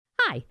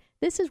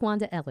This is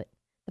Wanda Ellett.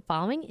 The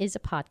following is a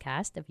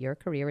podcast of Your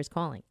Career is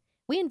Calling.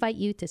 We invite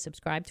you to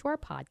subscribe to our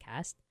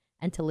podcast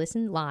and to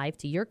listen live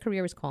to Your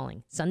Career is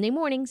Calling Sunday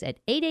mornings at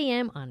 8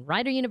 a.m. on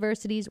Rider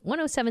University's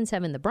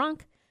 1077 The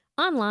Bronx,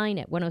 online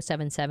at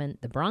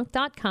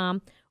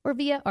 1077thebronx.com, or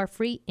via our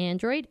free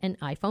Android and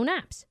iPhone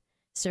apps.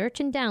 Search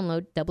and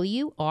download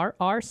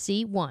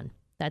WRRC1.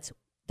 That's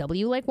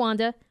W like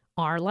Wanda,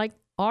 R like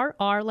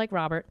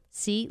Robert,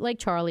 C like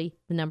Charlie,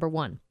 the number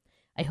 1.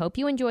 I hope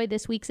you enjoy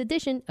this week's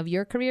edition of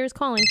Your Career is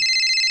Calling.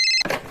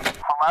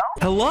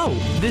 Hello,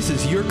 this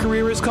is Your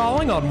Career is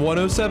Calling on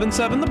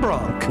 1077 The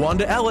Bronx.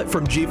 Wanda Ellett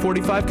from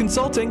G45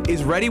 Consulting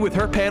is ready with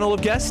her panel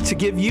of guests to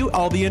give you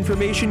all the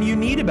information you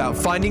need about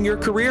finding your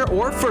career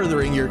or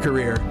furthering your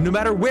career. No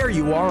matter where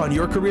you are on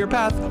your career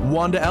path,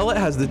 Wanda Ellett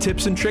has the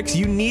tips and tricks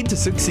you need to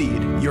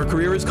succeed. Your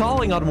Career is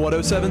Calling on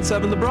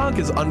 1077 The Bronx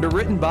is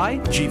underwritten by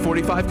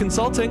G45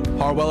 Consulting,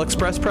 Harwell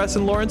Express Press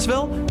in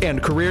Lawrenceville,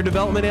 and Career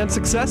Development and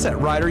Success at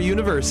Rider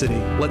University.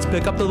 Let's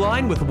pick up the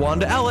line with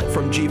Wanda Ellett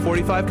from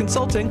G45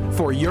 Consulting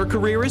for Your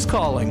Career is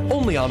Calling,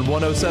 only on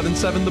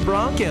 1077 The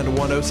Bronx and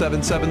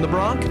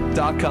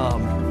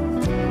 1077thebronx.com.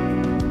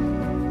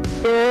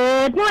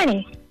 Good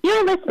morning.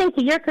 You're listening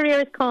to Your Career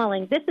is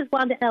Calling. This is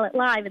Wanda Ellett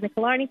live in the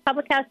Killarney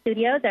Public House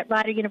studios at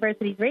Rider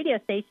University's radio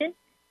station,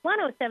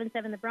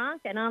 1077 The Bronx,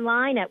 and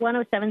online at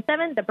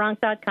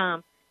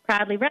 1077thebronx.com.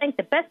 Proudly ranked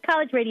the best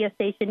college radio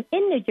station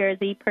in New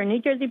Jersey per New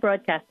Jersey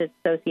Broadcasters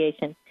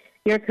Association.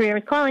 Your Career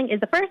is Calling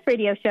is the first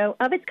radio show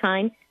of its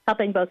kind,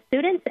 helping both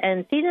students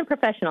and seasoned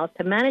professionals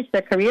to manage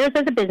their careers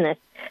as a business.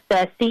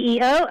 The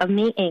CEO of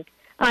Me, Inc.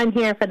 I'm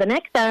here for the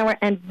next hour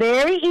and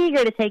very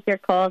eager to take your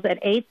calls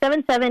at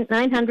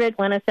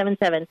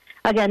 877-900-1077.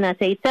 Again, that's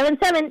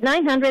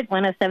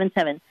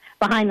 877-900-1077.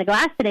 Behind the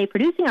glass today,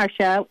 producing our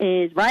show,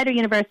 is Rider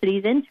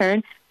University's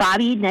intern,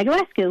 Bobby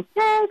Negulescu.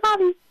 Hey,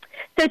 Bobby.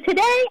 So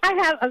today I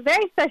have a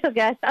very special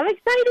guest. I'm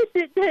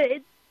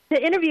excited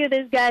to interview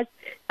this guy.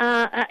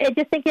 I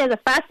just think he has a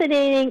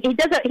fascinating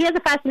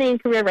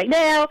career right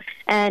now,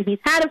 and he's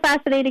had a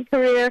fascinating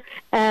career,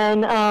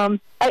 and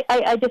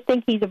I just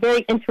think he's a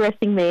very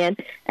interesting man.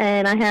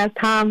 And I have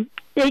Tom.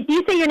 Do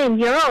you say your name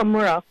Muro or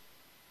Muro?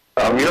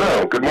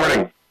 Muro. Good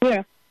morning.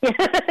 Yeah.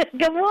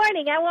 Good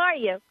morning. How are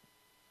you?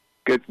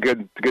 Good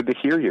to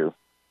hear you.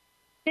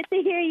 Good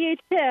to hear you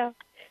too.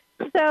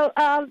 So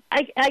I'll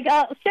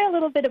share a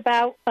little bit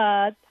about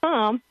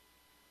Tom.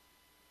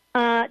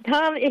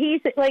 Tom,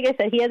 he's, like I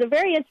said, he has a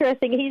very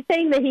interesting, he's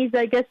saying that he's,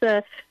 I guess,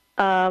 a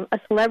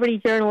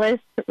celebrity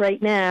journalist right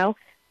now,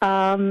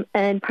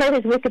 and per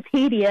his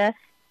Wikipedia,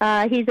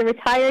 he's a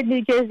retired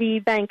New Jersey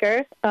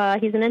banker.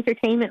 He's an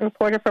entertainment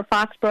reporter for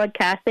Fox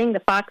Broadcasting,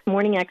 the Fox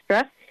Morning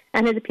Extra,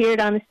 and has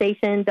appeared on the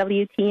station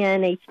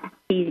WTN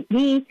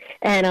HTV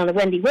and on the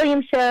Wendy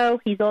Williams Show.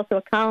 He's also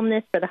a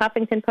columnist for the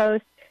Huffington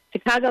Post,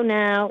 Chicago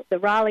Now, the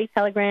Raleigh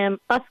Telegram,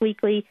 Us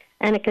Weekly,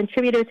 and a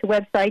contributor to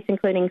websites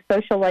including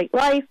Socialite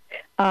Life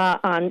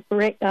on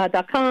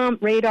 .com,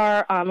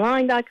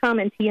 RadarOnline.com,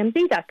 and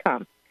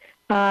TMZ.com.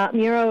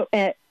 Muro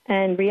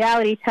and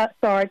reality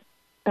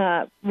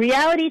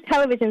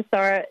television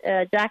star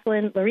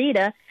Jacqueline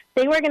Larita,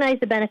 they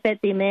organized to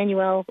benefit the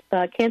Emmanuel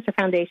Cancer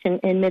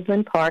Foundation in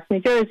Midland Park, New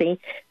Jersey,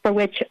 for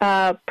which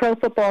Pro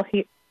Football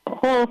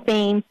Hall of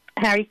Fame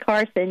Harry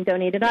Carson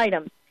donated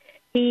items.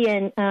 He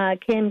and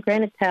Kim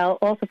Granitel,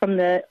 also from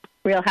the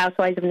Real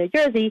Housewives of New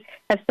Jersey,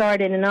 have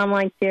starred in an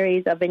online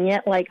series of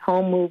vignette-like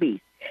home movies.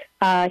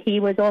 He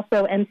was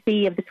also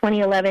MC of the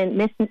 2011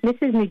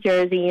 Mrs. New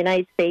Jersey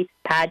United States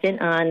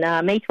pageant on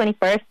May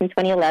 21st in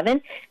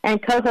 2011, and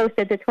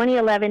co-hosted the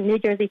 2011 New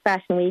Jersey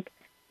Fashion Week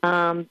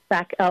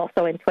back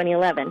also in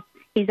 2011.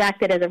 He's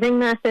acted as a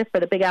ringmaster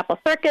for the Big Apple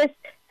Circus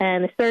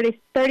and the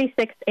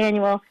 36th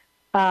annual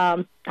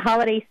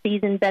holiday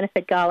season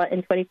benefit gala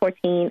in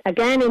 2014,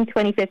 again in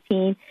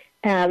 2015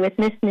 with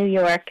Miss New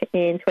York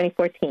in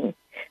 2014.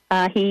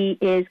 He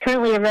is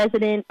currently a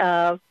resident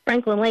of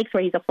Franklin Lakes,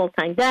 where he's a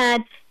full-time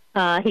dad.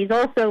 He's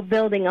also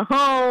building a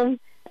home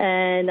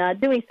and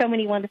doing so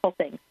many wonderful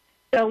things.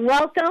 So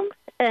welcome,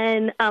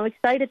 and I'm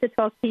excited to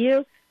talk to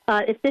you.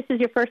 If this is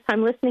your first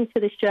time listening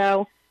to the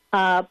show,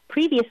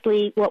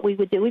 previously what we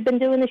would do, I've been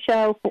doing the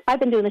show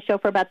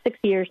for about 6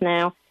 years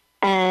now.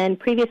 And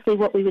previously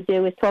what we would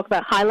do is talk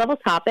about high-level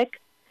topics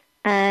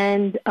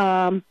and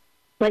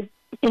like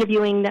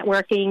interviewing,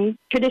 networking,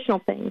 traditional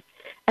things.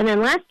 And then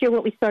last year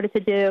what we started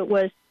to do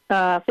was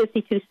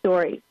 52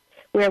 Stories,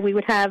 where we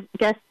would have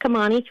guests come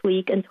on each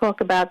week and talk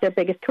about their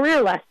biggest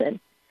career lesson.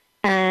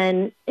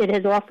 And it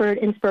has offered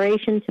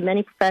inspiration to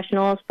many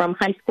professionals from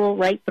high school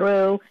right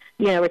through,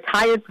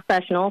 retired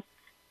professionals.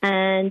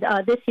 And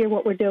this year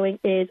what we're doing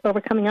is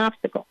overcoming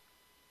obstacles.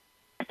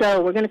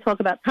 So we're going to talk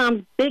about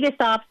Tom's biggest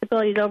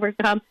obstacle he's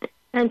overcome.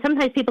 And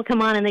sometimes people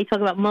come on and they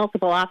talk about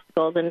multiple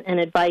obstacles and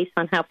advice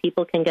on how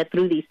people can get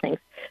through these things.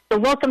 So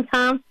welcome,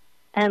 Tom,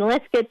 and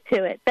let's get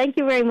to it. Thank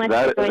you very much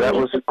for joining me. That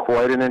was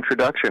quite an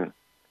introduction.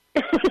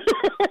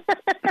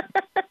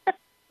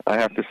 I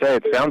have to say,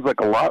 it sounds like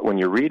a lot when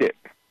you read it.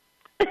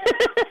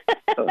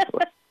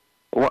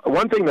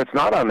 One thing that's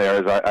not on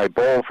there is I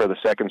bowl for the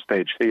Second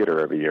Stage Theater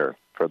every year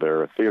for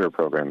their theater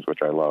programs,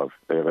 which I love.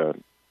 They have a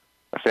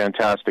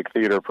fantastic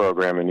theater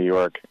program in New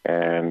York,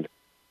 and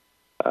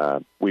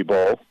we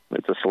bowl.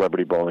 It's a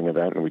celebrity bowling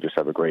event, and we just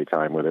have a great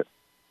time with it.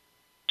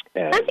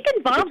 And how'd you get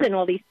involved in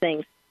all these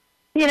things?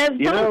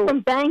 Going from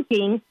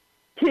banking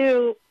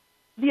to,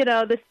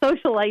 the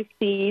social life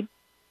feed.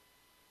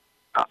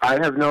 I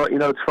have no,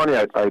 it's funny.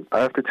 I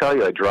have to tell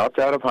you, I dropped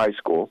out of high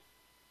school.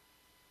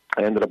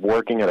 I ended up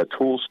working at a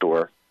tool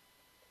store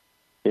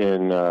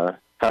in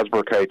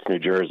Hasbrook Heights, New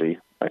Jersey.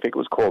 I think it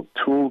was called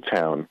Tool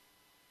Town.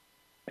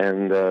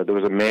 And there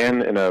was a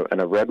man in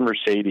a red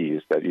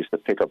Mercedes that used to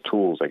pick up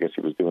tools. I guess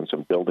he was doing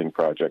some building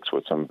projects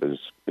with some of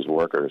his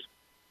workers.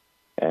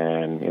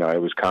 And, I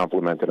was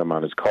complimented him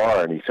on his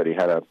car, and he said he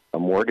had a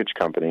mortgage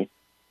company,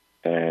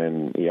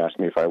 and he asked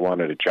me if I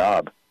wanted a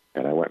job.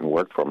 And I went and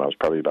worked for him. I was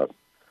probably about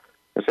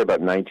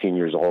 19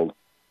 years old.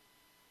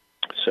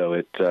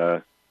 So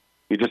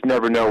you just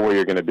never know where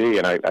you're going to be.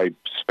 And I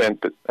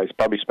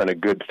probably spent a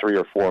good 3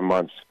 or 4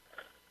 months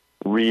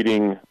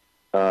reading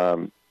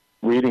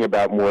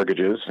about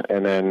mortgages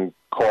and then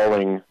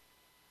calling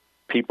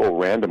people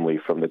randomly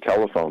from the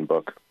telephone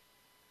book,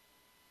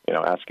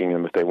 asking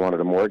them if they wanted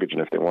a mortgage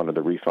and if they wanted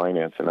to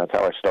refinance. And that's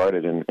how I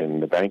started in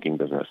the banking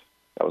business.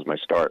 That was my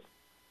start.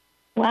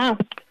 Wow.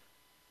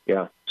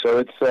 Yeah. So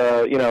it's,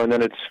 and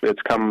then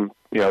it's come,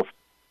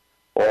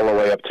 all the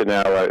way up to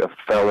now. I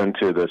fell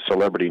into the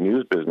celebrity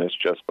news business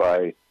just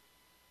by,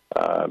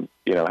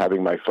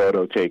 having my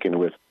photo taken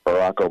with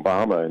Barack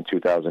Obama in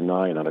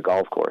 2009 on a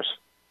golf course.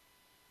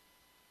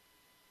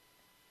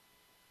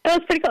 That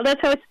was pretty cool.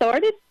 That's how it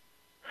started?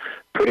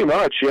 Pretty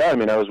much, yeah. I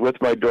mean, I was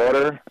with my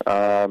daughter.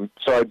 So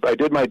I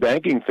did my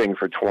banking thing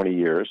for 20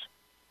 years,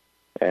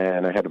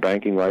 and I had a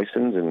banking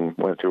license and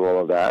went through all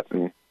of that.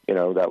 And,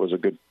 that was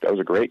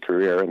a great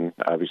career. And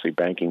obviously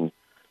banking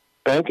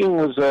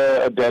was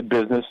a dead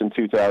business in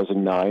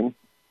 2009,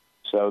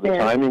 so the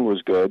timing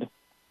was good.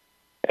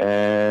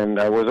 And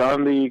I was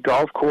on the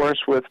golf course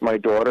with my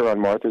daughter on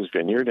Martha's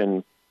Vineyard,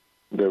 and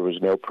there was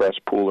no press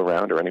pool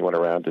around or anyone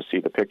around to see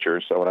the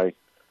picture. So when I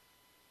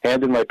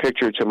handed my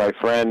picture to my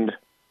friend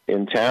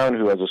in town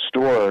who has a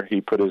store,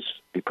 he put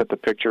the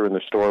picture in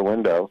the store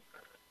window,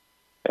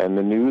 and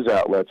the news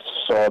outlets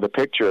saw the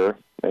picture,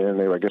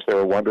 and I guess they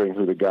were wondering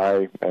who the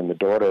guy and the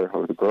daughter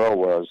or the girl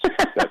was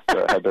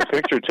that had their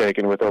picture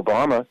taken with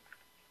Obama.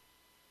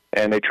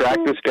 And they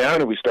tracked us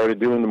down, and we started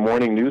doing the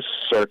morning news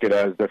circuit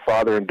as the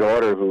father and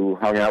daughter who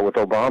hung out with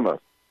Obama.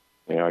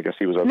 I guess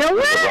he was a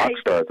rock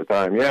star at the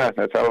time. Yeah,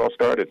 that's how it all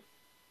started.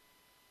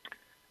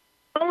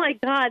 Oh, my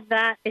God,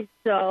 that is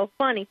so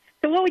funny.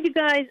 So what would you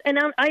guys, and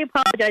I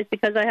apologize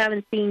because I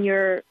haven't seen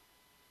your,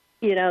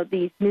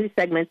 these news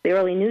segments, the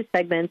early news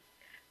segments,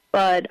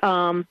 but,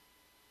 how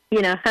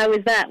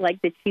was that?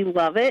 Like, did she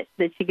love it?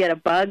 Did she get a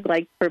bug,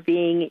 for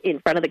being in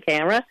front of the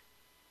camera?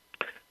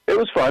 It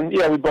was fun.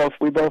 Yeah, we both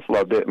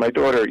loved it. My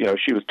daughter,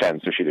 she was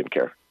 10, so she didn't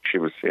care. She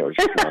was,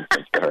 just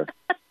nonsense to her.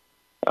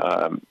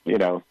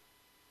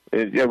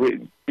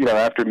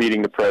 After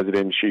meeting the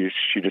president, she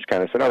just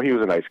kind of said, "Oh, he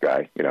was a nice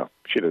guy."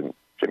 She didn't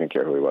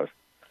care who he was.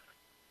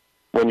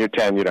 When you're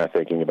 10, you're not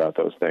thinking about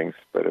those things.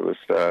 But it was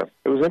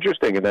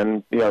interesting. And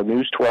then,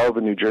 News 12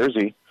 in New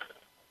Jersey,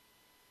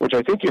 which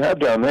I think you have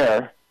down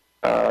there,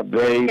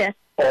 they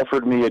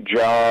offered me a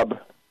job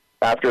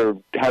after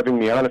having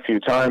me on a few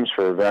times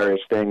for various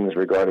things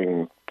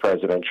regarding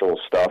presidential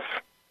stuff,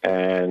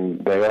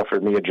 and they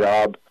offered me a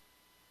job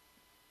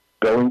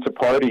going to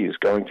parties,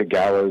 going to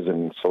galas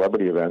and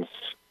celebrity events,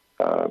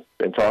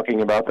 and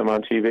talking about them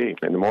on TV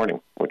in the morning,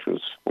 which was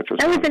that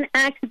fun. Was an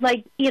act, because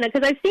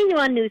I've seen you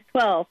on News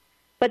 12,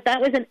 but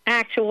that was an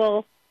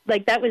actual,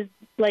 that's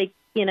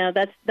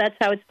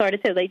how it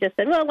started too. They just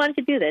said, "Well, why don't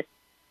you do this?"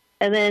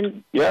 And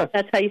then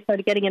that's how you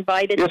started getting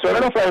invited. Yeah, so I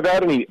don't know if I've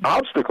had any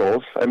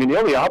obstacles. I mean, the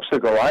only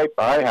obstacle I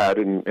had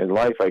in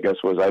life, I guess,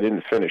 was I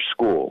didn't finish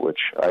school, which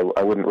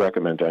I wouldn't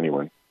recommend to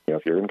anyone.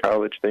 If you're in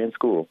college, stay in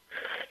school.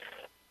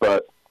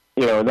 But,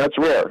 and that's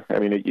rare. I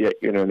mean,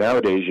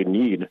 nowadays you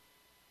need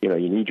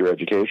your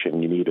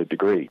education, you need a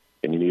degree,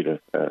 and you need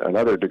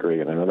another degree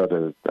and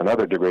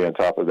another degree on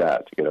top of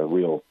that to get a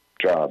real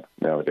job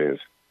nowadays.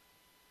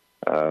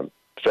 I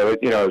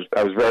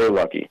was very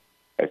lucky,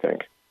 I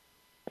think.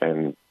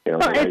 And,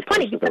 well, it's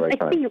funny because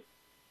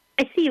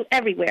I see you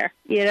everywhere,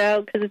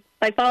 because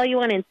I follow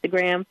you on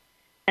Instagram,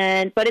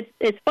 but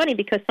it's funny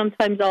because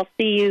sometimes I'll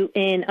see you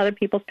in other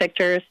people's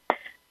pictures,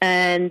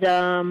 and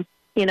I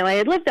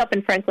had lived up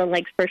in Franklin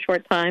Lakes for a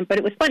short time, but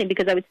it was funny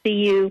because I would see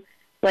you,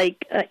 I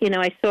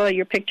saw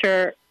your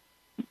picture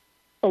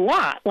a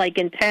lot,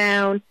 in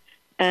town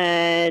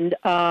and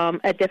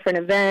at different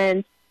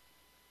events,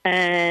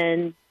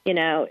 and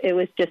it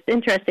was just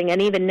interesting,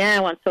 and even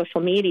now on social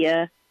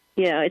media.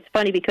 It's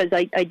funny because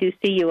I do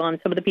see you on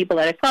some of the people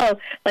that I follow.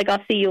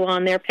 I'll see you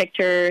on their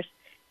pictures,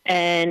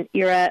 and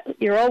you're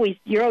always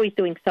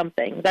doing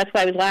something. That's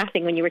why I was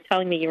laughing when you were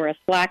telling me you were a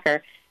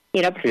slacker.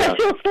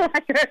 professional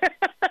slacker.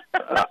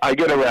 I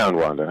get around,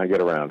 Wanda. I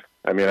get around.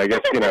 I mean, I guess,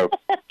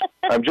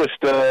 I'm just,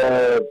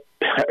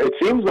 it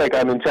seems like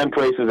I'm in 10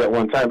 places at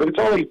one time, but it's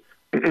only,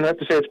 I have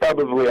to say, it's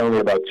probably only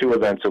about 2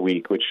 events a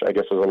week, which I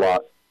guess is a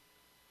lot.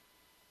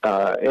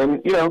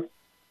 And,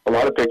 a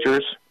lot of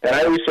pictures. And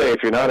I always say,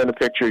 if you're not in a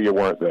picture, you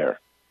weren't there.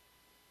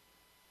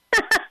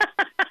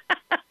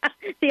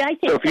 See, I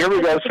think so if you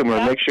ever go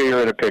somewhere, make sure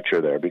you're in a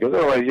picture there, because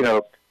otherwise,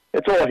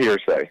 it's all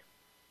hearsay.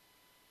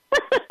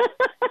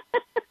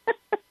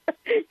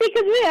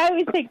 Because I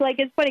always think,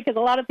 it's funny because a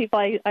lot of people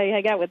I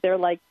hang out with, they're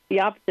like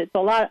the opposite.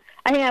 So I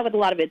hang out with a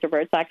lot of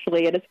introverts,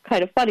 actually, and it's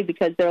kind of funny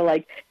because they're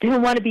like, they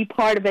don't want to be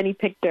part of any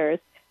pictures.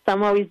 So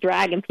I'm always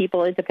dragging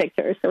people into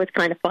pictures, so it's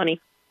kind of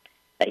funny.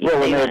 Well,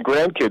 when they have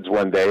grandkids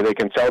one day, they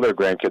can tell their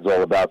grandkids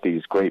all about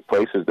these great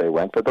places they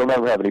went, but they'll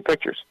never have any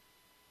pictures.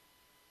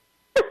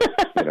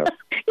 Yeah,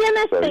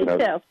 that's true,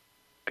 too.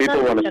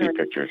 People want to see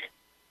pictures.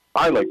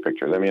 I like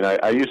pictures. I mean,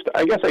 I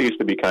guess I used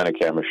to be kind of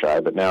camera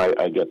shy, but now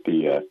I get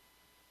the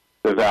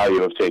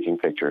value of taking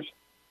pictures.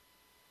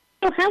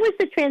 So how was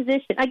the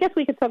transition? I guess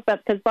we could talk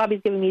about, because Bobby's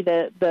giving me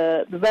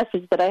the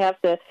message that I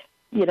have to,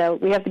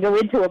 we have to go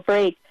into a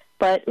break.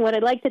 But what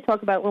I'd like to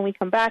talk about when we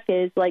come back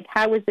is,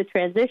 how was the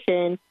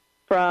transition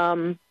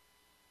from,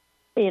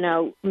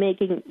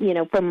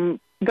 from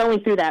going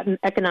through that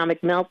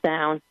economic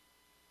meltdown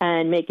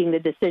and making the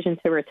decision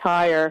to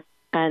retire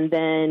and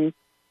then,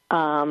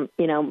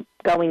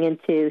 going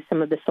into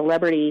some of the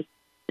celebrity,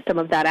 some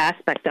of that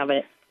aspect of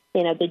it.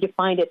 Did you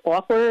find it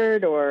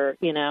awkward or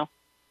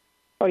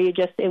or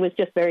it was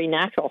just very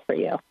natural for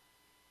you?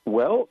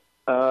 Well,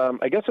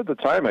 I guess at the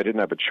time I didn't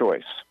have a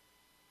choice.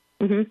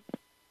 Mm-hmm.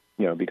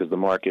 Because the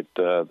market,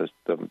 the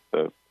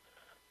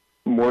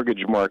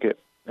mortgage market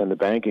and the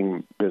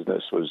banking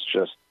business was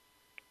just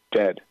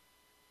dead.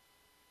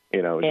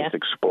 It was just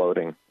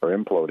exploding or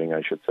imploding,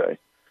 I should say.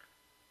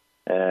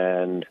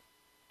 And,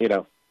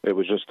 it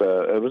was just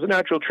it was a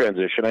natural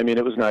transition. I mean,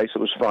 it was nice. It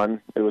was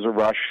fun. It was a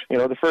rush.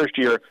 The first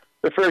year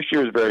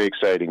is very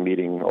exciting,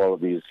 meeting all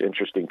of these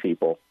interesting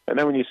people. And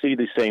then when you see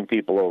these same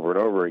people over and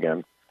over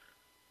again,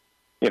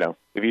 if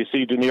you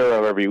see De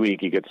Niro every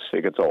week, it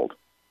gets old,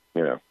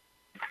 I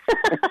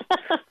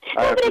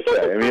have to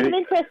say. I mean,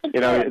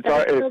 it's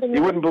hard,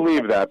 you wouldn't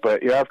believe that,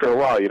 but after a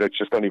while, you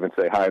just don't even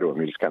say hi to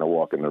them. You just kind of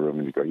walk in the room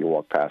and you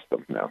walk past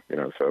them now,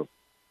 so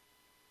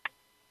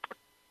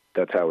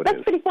that's how it is.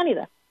 That's pretty funny,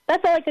 though.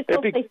 That's like a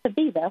cool place to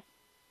be, though.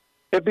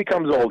 It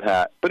becomes old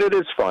hat, but it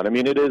is fun. I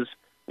mean, it is,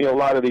 a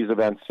lot of these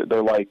events,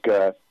 they're like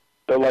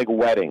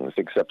weddings,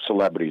 except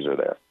celebrities are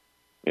there.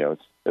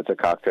 It's a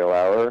cocktail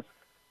hour.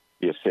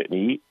 You sit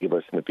and eat, you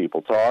listen to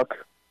people talk,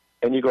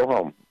 and you go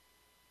home.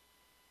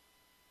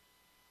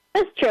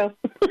 That's true.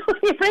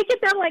 You break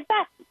it down like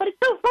that. But it's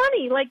so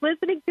funny,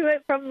 listening to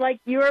it from,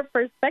 your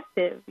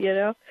perspective,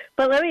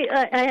 But let me,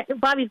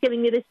 Bobby's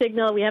giving me the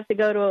signal. We have to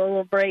go to a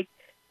little break.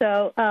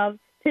 So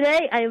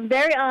today I am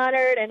very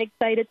honored and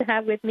excited to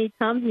have with me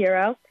Tom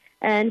Hero,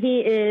 and he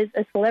is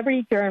a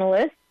celebrity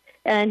journalist,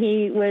 and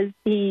he was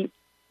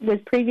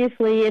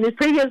previously, in his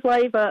previous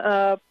life,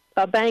 a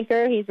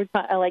banker. He's in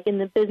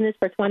the business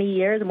for 20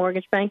 years, a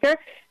mortgage banker.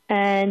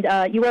 And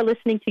you are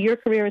listening to Your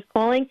Career is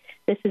Calling.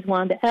 This is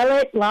Wanda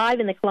Ellett, live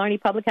in the Killarney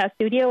Public House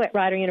studio at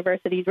Rider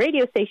University's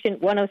radio station,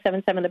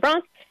 107.7 The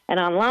Bronx, and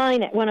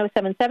online at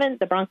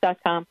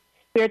 1077thebronx.com.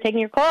 We are taking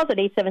your calls at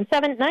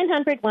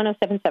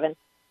 877-900-1077.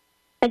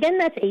 Again,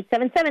 that's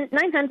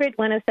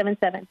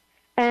 877-900-1077.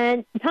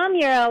 And Tom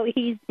Hero,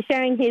 he's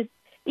sharing to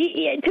me,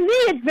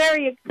 it's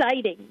very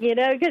exciting,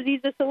 because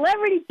he's a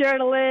celebrity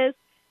journalist.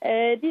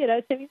 And,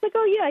 so he's like,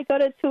 oh, yeah, I go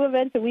to 2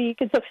 events a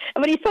week. And so,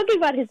 but he's talking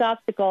about his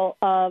obstacle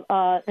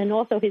and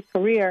also his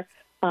career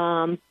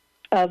of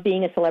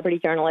being a celebrity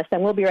journalist.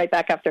 And we'll be right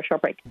back after a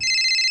short break.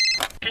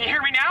 Can you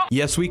hear me now?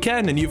 Yes, we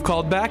can, and you've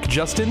called back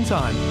just in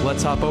time.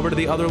 Let's hop over to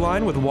the other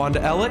line with Wanda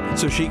Ellett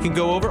so she can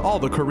go over all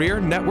the career,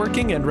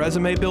 networking, and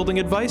resume building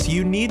advice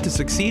you need to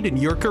succeed in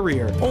your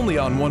career. Only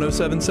on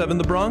 1077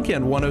 The Bronx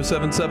and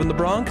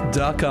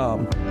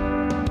 1077thebronx.com.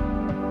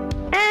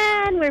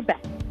 And we're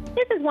back.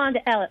 This is Wanda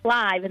Ellett,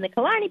 live in the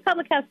Killarney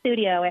Public House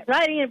studio at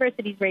Rider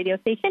University's radio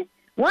station,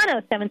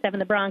 1077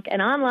 The Bronx,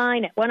 and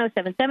online at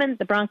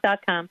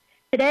 1077thebronx.com.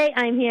 Today,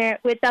 I'm here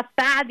with the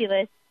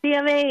fabulous, the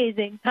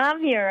amazing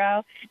Tom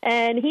Hero,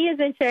 and he has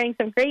been sharing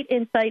some great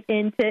insight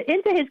into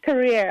his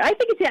career. I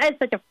think he has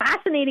such a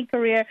fascinating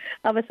career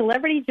of a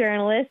celebrity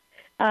journalist.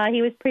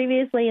 He was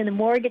previously in the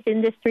mortgage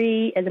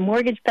industry as a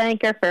mortgage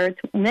banker for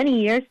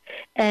many years,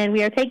 and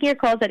we are taking your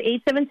calls at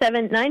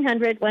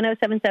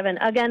 877-900-1077.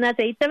 Again, that's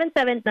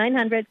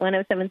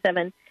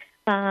 877-900-1077.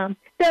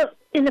 So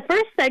in the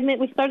first segment,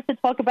 we started to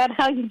talk about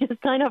how you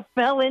just kind of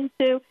fell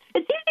into, it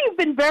seems you've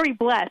been very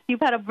blessed.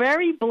 You've had a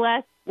very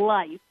blessed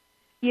life.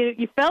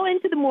 You fell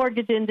into the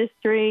mortgage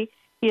industry.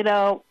 You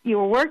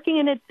were working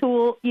in a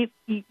tool, a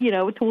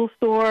tool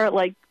store,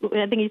 I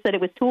think you said it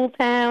was Tool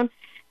Town,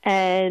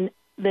 and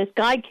this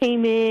guy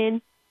came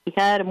in, he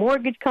had a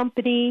mortgage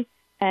company,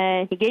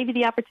 and he gave you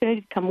the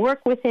opportunity to come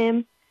work with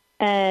him.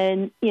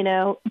 And,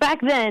 back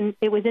then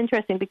it was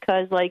interesting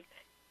because,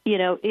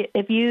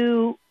 if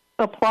you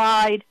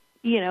applied,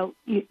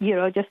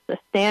 just the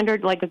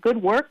standard, like a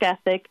good work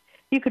ethic,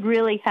 you could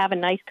really have a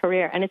nice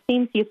career. And it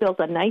seems you built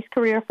a nice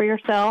career for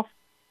yourself.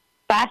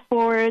 Fast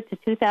forward to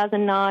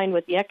 2009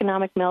 with the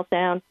economic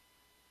meltdown.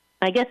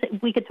 I guess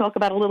we could talk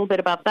about a little bit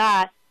about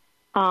that.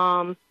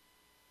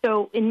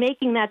 So in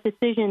making that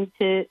decision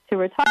to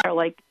retire,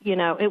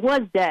 it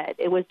was dead.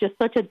 It was just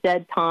such a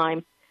dead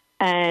time.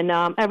 And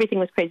everything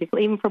was crazy.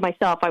 Even for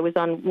myself, I was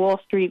on Wall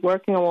Street,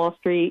 working on Wall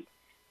Street.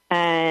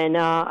 And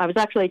I was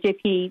actually at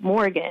J.P.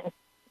 Morgan.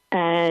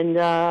 And,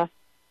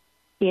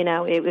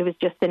 it was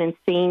just an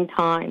insane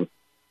time.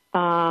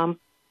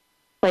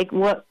 It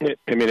was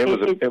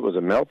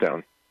a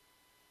meltdown.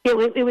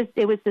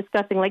 It was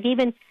disgusting. Like,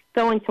 even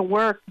going to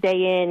work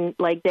day in,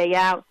 day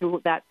out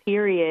through that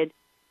period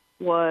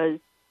was,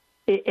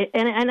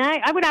 and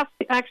I would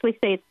actually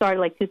say it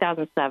started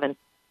 2007.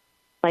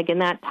 In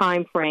that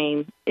time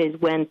frame is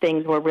when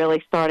things were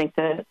really starting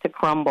to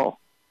crumble.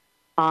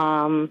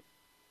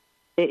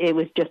 It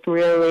was just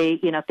really,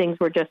 things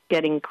were just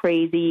getting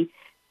crazy.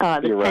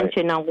 The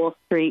tension on Wall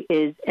Street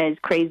is as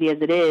crazy as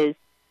it is.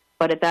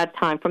 But at that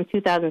time, from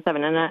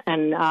 2007,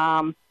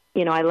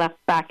 I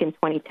left back in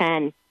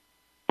 2010,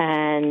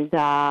 and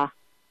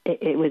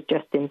it was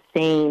just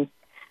insane.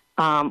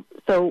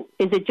 So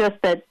is it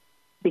just that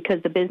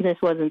because the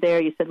business wasn't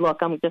there, you said,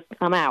 look, I'm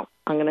out.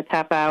 I'm going to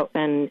tap out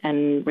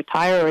and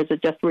retire? Or is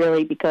it just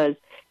really because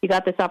you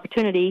got this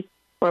opportunity,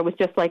 or it was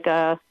just like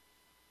a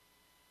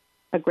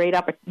great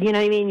opportunity? You know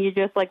what I mean? You're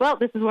just like, well,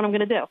 this is what I'm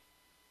going to do.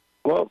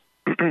 Well,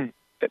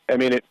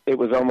 it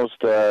was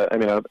almost, I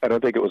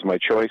don't think it was my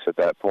choice at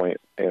that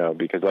point,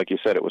 because like you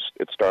said,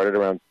 it started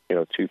around,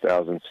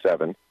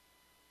 2007.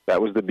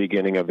 That was the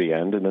beginning of the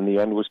end. And then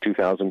the end was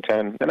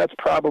 2010. And that's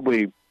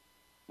probably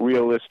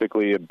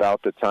realistically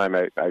about the time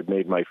I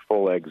made my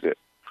full exit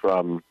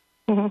from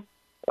the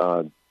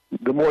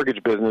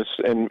mortgage business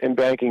and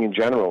banking in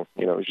general.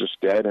 It was just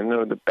dead, and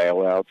the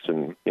bailouts,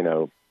 and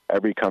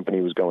every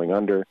company was going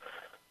under.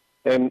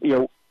 And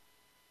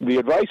the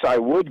advice I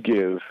would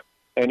give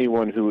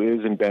anyone who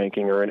is in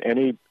banking or in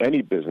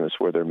any business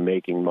where they're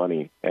making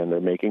money, and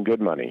they're making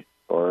good money,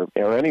 or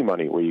any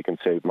money where you can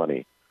save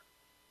money,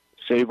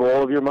 save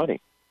all of your money.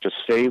 Just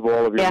save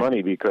all of your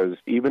money, because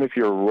even if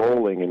you're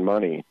rolling in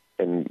money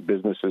and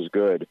business is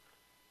good,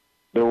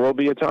 there will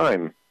be a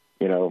time,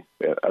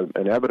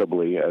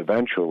 inevitably,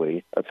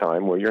 eventually, a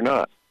time where you're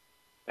not.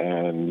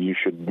 And you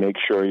should make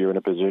sure you're in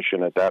a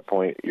position at that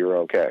point you're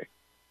okay,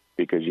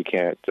 because you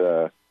can't,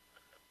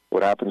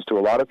 what happens to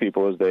a lot of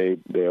people is they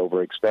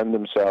overextend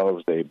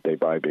themselves, they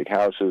buy big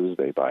houses,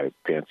 they buy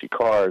fancy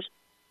cars,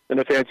 and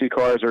the fancy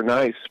cars are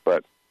nice,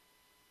 but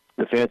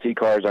the fancy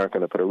cars aren't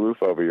going to put a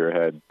roof over your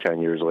head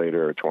 10 years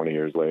later or 20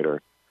 years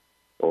later,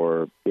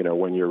 or,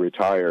 when you're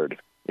retired,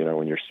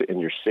 when you're in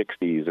your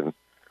 60s,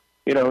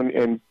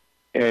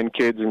 and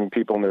kids and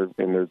people in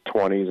their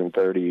 20s and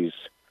 30s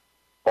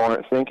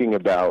aren't thinking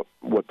about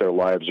what their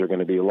lives are going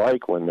to be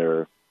like when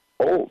they're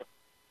old.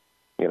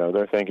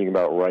 They're thinking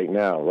about right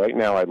now. Right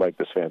now, I'd like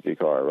this fancy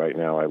car. Right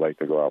now, I'd like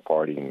to go out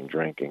partying and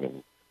drinking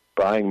and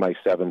buying my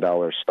 $7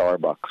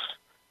 Starbucks,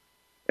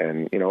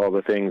 and all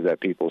the things that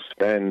people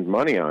spend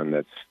money on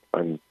that's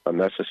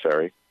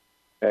unnecessary.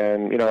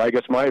 And I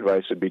guess my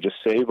advice would be just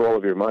save all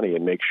of your money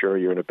and make sure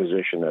you're in a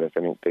position that if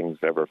anything's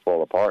ever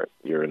fall apart,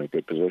 you're in a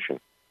good position,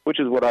 which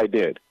is what I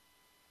did.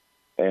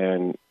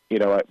 And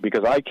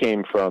because I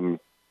came from,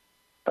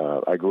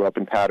 I grew up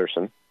in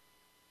Patterson,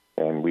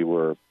 and we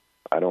were,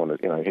 I don't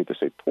want to, I hate to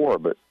say poor,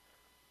 but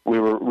we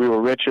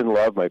were rich in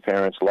love. My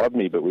parents loved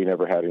me, but we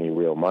never had any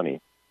real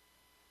money.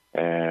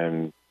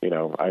 And,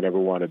 I never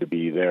wanted to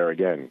be there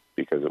again,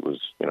 because it was,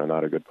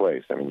 not a good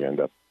place. You end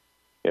up,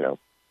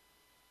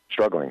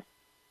 struggling.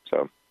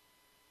 So,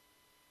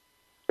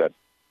 does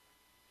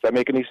that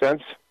make any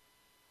sense?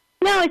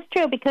 No, it's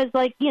true, because,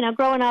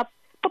 growing up,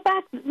 but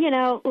back,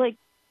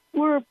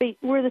 we're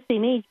the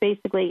same age,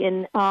 basically,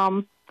 and,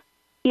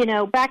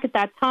 back at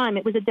that time,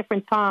 it was a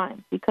different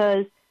time,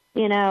 because,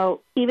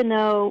 even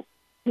though,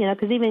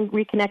 because even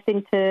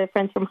reconnecting to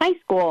friends from high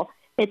school,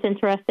 it's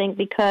interesting,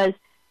 because,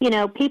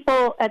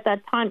 people at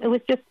that time, it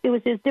was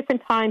a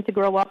different time to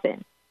grow up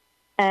in.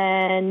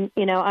 And,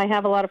 I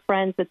have a lot of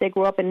friends that they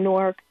grew up in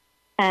Newark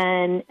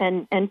and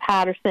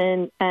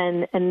Patterson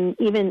and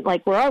even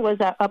where I was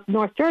up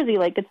North Jersey,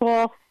 it's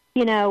all,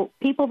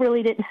 people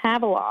really didn't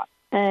have a lot,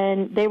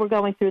 and they were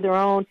going through their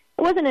own.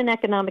 It wasn't an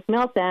economic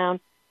meltdown,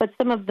 but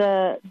some of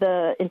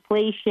the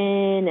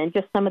inflation and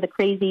just some of the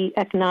crazy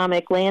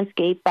economic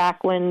landscape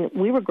back when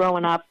we were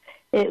growing up,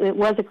 it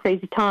was a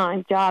crazy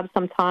time. Jobs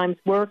sometimes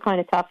were kind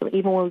of tough,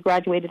 even when we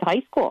graduated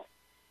high school.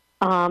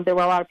 There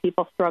were a lot of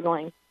people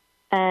struggling.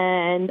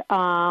 And,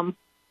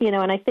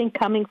 and I think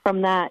coming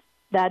from that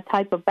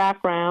type of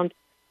background,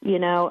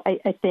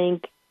 I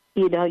think,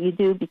 you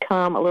do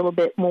become a little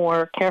bit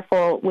more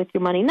careful with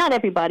your money. Not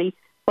everybody,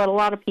 but a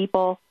lot of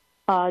people,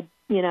 I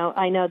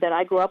know that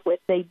I grew up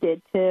with, they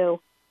did too.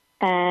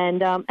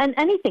 And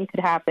anything could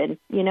happen.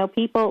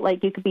 People,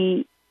 you could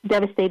be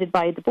devastated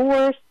by a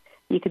divorce.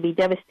 You could be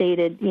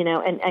devastated,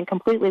 and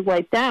completely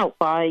wiped out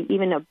by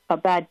even a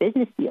bad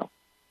business deal.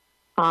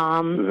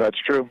 That's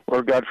true.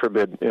 Or God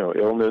forbid,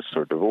 illness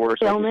or divorce.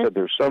 Like you said,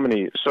 there's so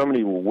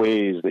many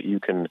ways that you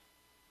can,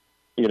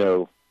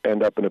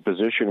 end up in a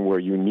position where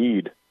you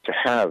need to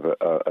have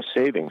a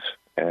savings.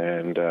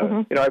 And,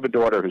 I have a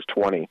daughter who's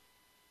 20,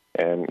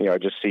 and, I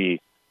just see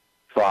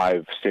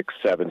 5, 6,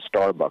 7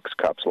 Starbucks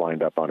cups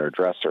lined up on her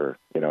dresser,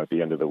 at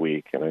the end of the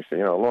week. And I say,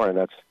 Lauren,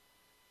 that's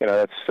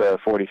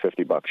 $40,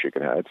 $50 you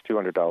can have. It's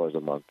 $200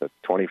 a month. That's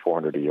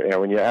 $2,400 a year.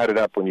 When you add it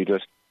up,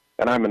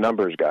 and I'm a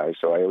numbers guy,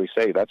 so I always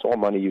say that's all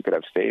money you could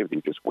have saved.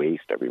 You just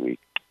waste every week.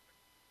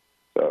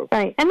 So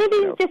right, and maybe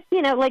just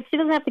she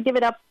doesn't have to give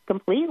it up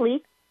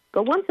completely.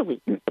 Go once a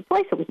week,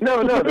 twice a week.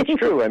 No, that's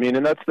true. I mean,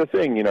 and that's the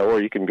thing,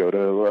 or you can go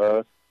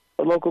to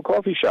a local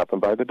coffee shop and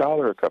buy the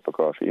 $1 a cup of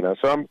coffee.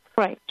 So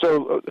right.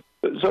 So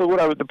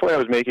the point I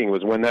was making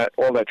was when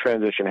all that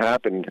transition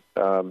happened,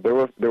 I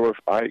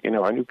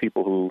knew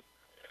people who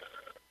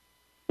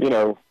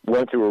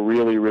went through a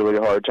really, really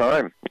hard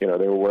time. They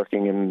were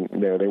working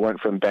they went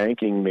from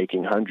banking,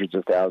 making hundreds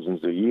of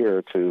thousands a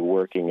year, to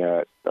working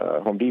at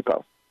Home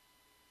Depot.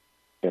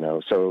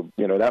 So,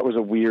 that was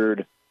a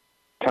weird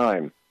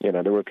time.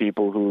 There were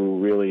people who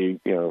really,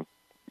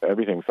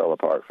 everything fell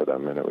apart for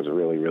them, and it was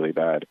really, really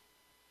bad.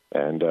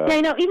 And yeah,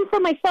 I know, even for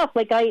myself,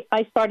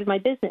 I started my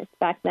business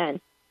back then.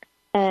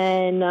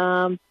 And,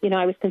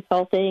 I was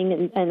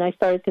consulting, and I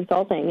started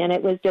consulting, and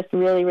it was just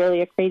really,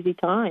 really a crazy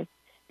time.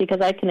 Because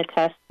I can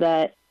attest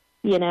that,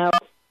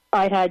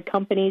 I had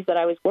companies that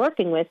I was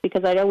working with,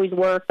 because I'd always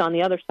worked on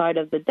the other side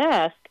of the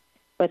desk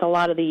with a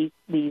lot of these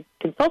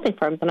consulting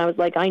firms, and I was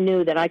like, I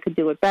knew that I could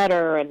do it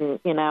better, and,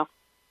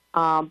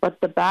 but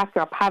the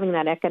backdrop, having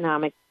that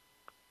economic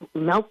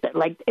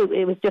meltdown,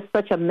 it was just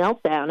such a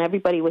meltdown.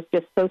 Everybody was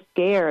just so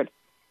scared,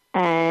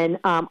 and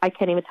I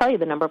can't even tell you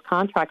the number of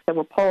contracts that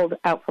were pulled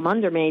out from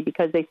under me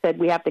because they said,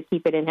 we have to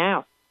keep it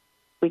in-house.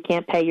 We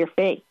can't pay your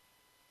fee.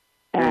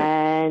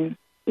 And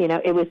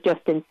it was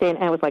just insane.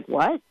 And I was like,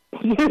 what?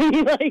 Yeah,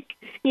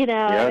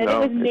 and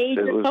no, it was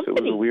major company.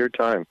 It was a weird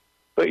time.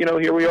 But,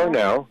 here we are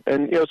now.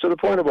 And, so the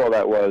point of all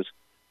that was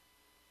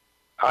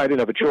I didn't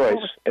have a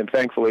choice. And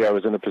thankfully I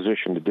was in a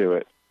position to do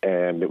it.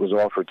 And it was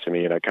offered to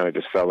me, and I kind of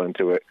just fell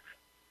into it.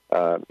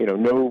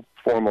 No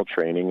formal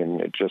training.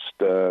 And it just,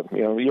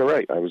 you're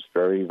right. I was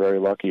very, very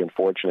lucky and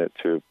fortunate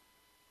to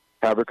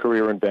have a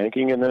career in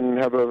banking and then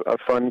have a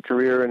fun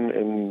career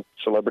in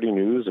celebrity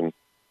news. And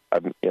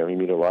you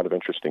meet a lot of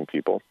interesting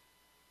people,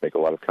 make a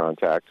lot of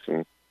contacts,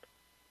 and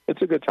it's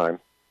a good time.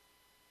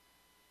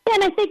 Yeah,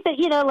 and I think that,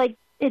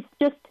 it's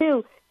just,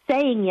 too,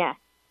 saying yes,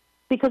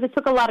 because it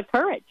took a lot of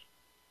courage.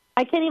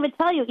 I can't even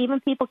tell you,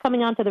 even people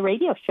coming onto the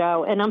radio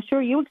show, and I'm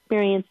sure you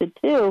experience it,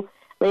 too,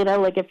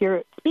 if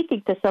you're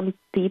speaking to some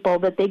people,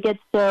 that they get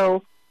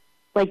so,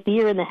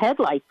 deer in the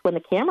headlights when the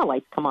camera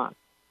lights come on,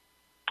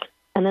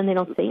 and then they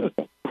don't say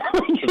anything.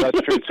 That's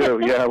true, too.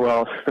 Yeah,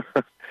 well...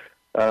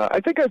 I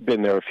think I've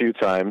been there a few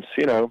times.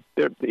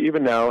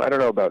 Even now, I don't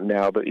know about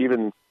now, but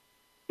even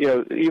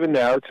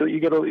now, till you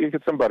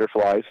get some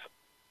butterflies.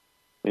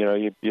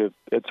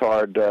 It's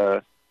hard.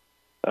 And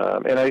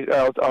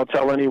I'll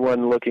tell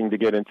anyone looking to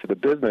get into the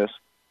business,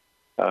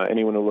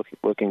 anyone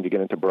looking to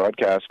get into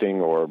broadcasting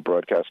or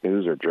broadcast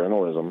news or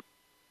journalism,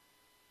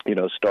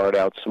 start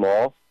out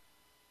small.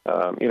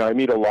 I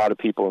meet a lot of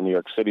people in New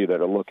York City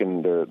that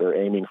are they're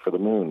aiming for the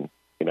moon.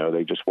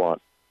 They just want.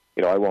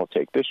 I won't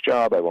take this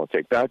job, I won't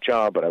take that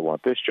job, but I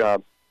want this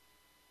job.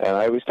 And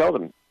I always tell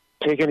them,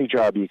 take any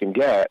job you can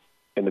get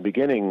in the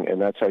beginning,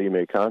 and that's how you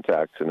make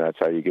contacts, and that's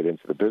how you get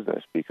into the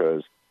business.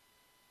 Because,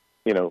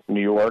 New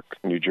York,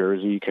 New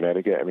Jersey,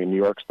 Connecticut, New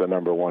York's the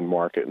number one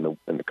market in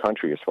the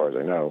country as far as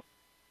I know.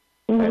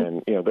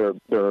 Mm-hmm. And,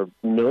 there are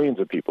millions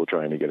of people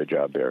trying to get a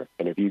job there.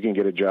 And if you can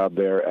get a job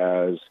there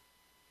as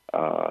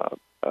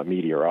a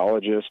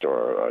meteorologist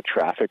or a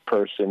traffic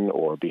person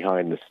or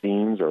behind the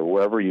scenes or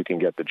wherever you can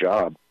get the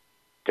job,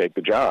 take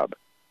the job,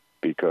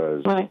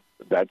 because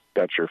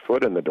that's your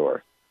foot in the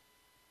door.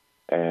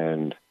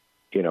 And,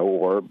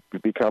 or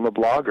become a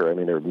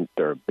blogger.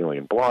 There are a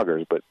million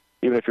bloggers, but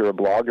even if you're a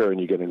blogger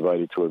and you get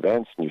invited to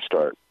events and you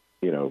start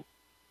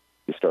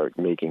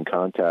making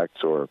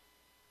contacts or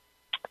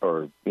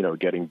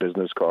getting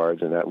business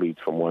cards, and that leads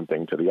from one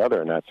thing to the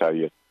other, and that's how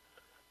you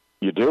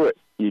do it.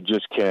 You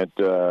just can't,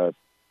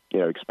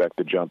 expect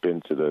to jump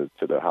into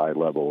the high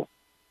level,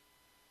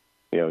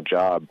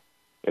 job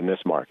in this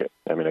market.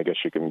 I guess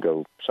you can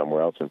go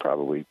somewhere else and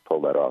probably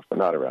pull that off, but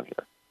not around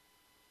here.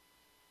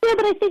 Yeah,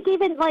 but I think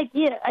even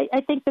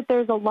I think that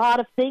there's a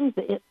lot of things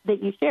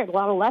that you shared, a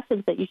lot of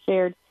lessons that you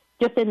shared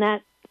just in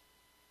that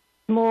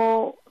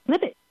small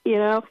snippet,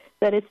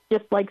 that it's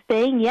just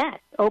saying yes,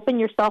 open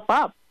yourself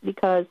up,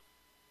 because,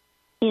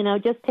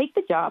 just take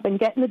the job and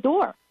get in the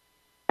door.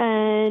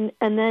 And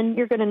then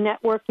you're going to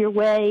network your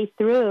way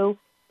through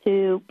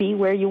to be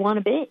where you want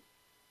to be.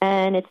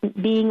 And it's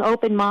being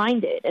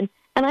open-minded.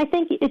 And I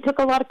think it took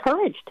a lot of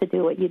courage to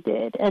do what you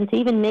did and to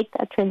even make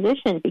that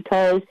transition,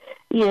 because,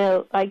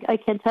 I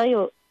can't tell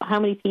you how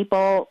many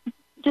people,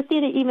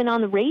 even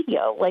on the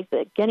radio, like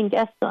getting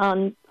guests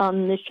on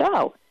the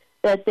show,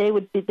 that they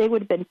would have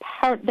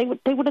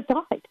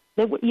died.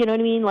 They would, you know what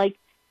I mean? Like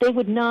they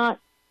would not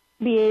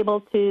be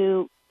able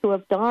to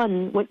have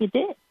done what you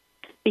did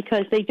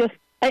because they just.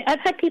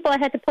 I've had people I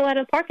had to pull out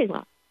of the parking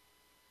lot,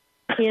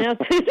 to come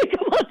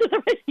onto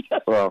the radio.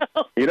 Well,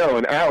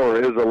 an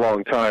hour is a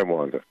long time,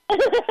 Wanda.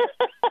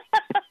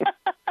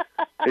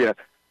 Yeah,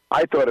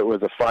 I thought it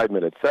was a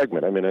 5-minute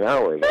segment. I mean, an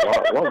hour is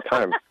a long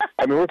time.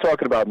 I mean, we're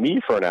talking about me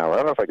for an hour. I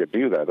don't know if I could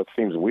do that. That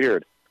seems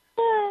weird.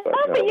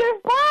 But you're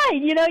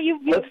fine.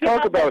 Let's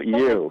talk about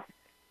you.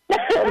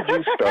 How did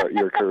you start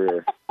your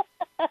career?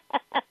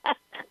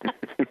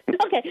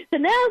 Okay, so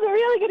now we're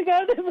really going to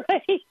go to the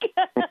break.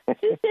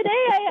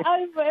 Today,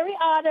 I'm very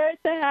honored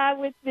to have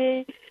with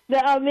me the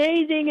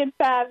amazing and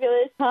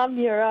fabulous Tom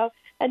Muro,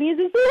 and he's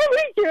a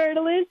celebrity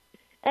journalist,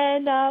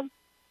 and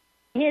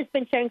he has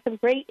been sharing some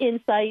great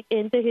insight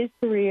into his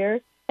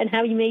career and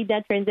how he made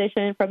that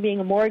transition from being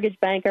a mortgage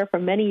banker for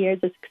many years,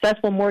 a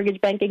successful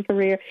mortgage banking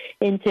career,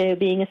 into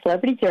being a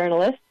celebrity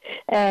journalist.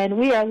 And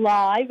we are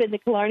live in the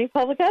Killarney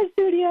Public House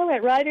studio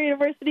at Rider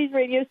University's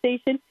radio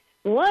station,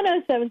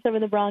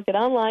 1077 The Bronx, and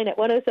online at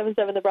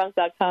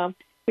 1077thebronx.com.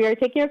 We are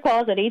taking your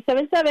calls at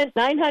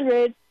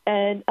 877-900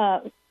 and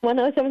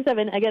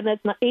 1077. Again,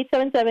 that's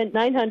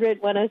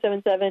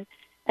 877-900-1077.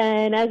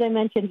 And as I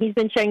mentioned, he's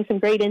been sharing some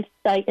great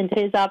insight into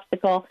his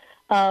obstacle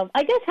of,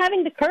 I guess,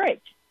 having the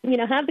courage.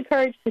 Have the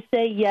courage to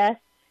say yes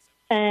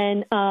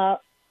and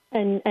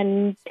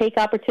take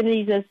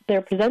opportunities as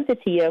they're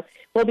presented to you.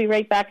 We'll be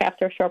right back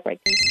after a short break.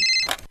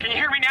 Can you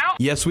hear me now?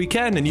 Yes, we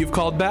can, and you've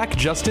called back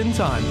just in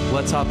time.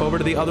 Let's hop over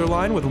to the other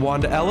line with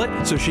Wanda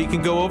Ellett so she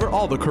can go over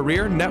all the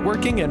career,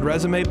 networking, and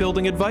resume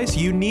building advice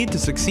you need to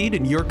succeed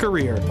in your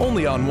career.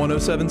 Only on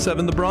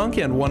 1077 The Bronx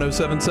and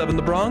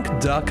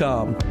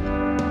 1077thebronx.com.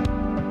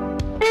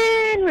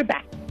 And we're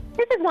back.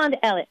 This is Wanda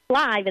Ellett,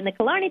 live in the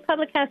Killarney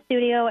Public House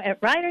studio at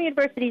Rider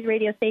University's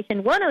radio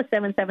station,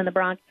 1077 The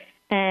Bronx,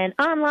 and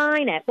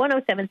online at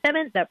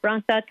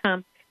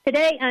 1077thebronx.com.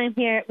 Today, I'm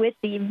here with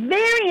the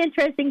very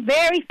interesting,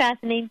 very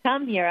fascinating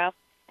Tom Muro,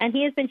 and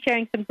he has been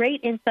sharing some great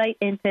insight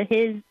into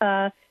his.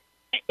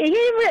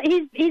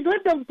 He's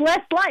lived a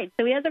blessed life,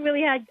 so he hasn't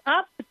really had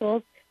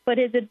obstacles. But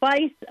his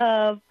advice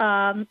of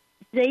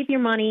save your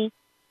money,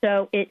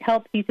 so it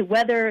helps you to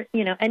weather,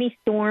 any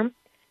storm,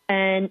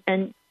 and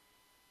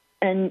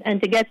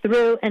to get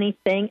through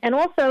anything, and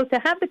also to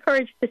have the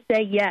courage to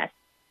say yes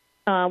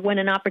when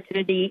an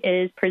opportunity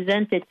is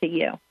presented to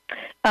you.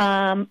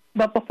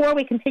 But before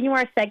we continue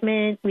our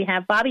segment, we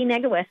have Bobby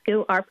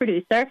Negawescu, our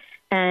producer,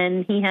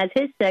 and he has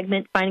his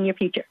segment, Finding Your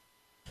Future.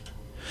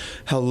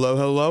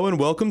 Hello, and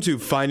welcome to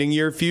Finding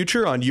Your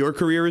Future on Your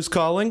Career is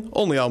Calling,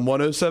 only on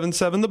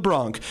 1077 The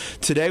Bronx.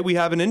 Today we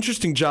have an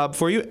interesting job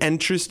for you,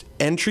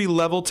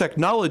 entry-level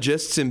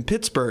technologists in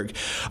Pittsburgh.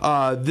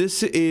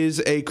 This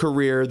is a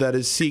career that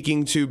is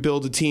seeking to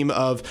build a team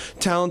of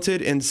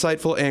talented,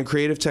 insightful, and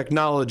creative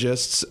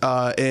technologists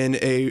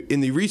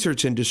in the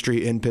research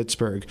industry in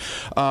Pittsburgh.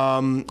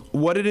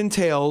 What it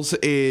entails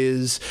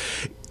is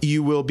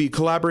you will be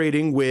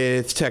collaborating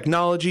with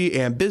technology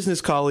and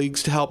business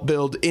colleagues to help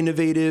build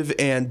innovative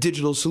and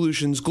digital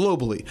solutions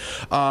globally.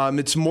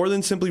 It's more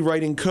than simply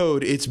writing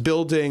code. It's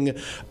building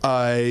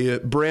a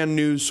brand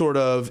new sort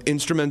of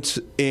instrument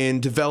in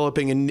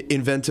developing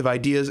inventive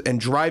ideas and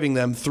driving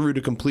them through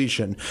to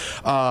completion.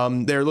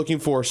 They're looking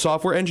for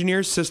software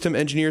engineers, system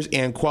engineers,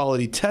 and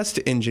quality test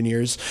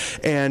engineers.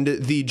 And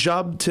the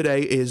job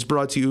today is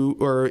brought to you,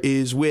 or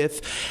is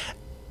with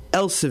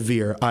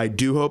Elsevier. I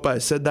do hope I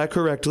said that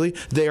correctly.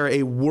 They are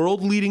a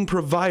world-leading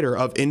provider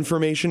of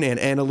information and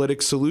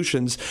analytics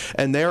solutions,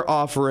 and they're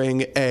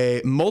offering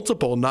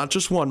not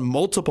just one,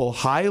 multiple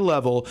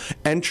high-paying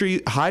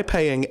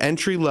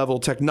entry-level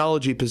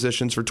technology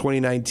positions for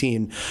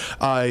 2019.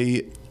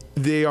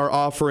 They are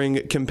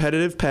offering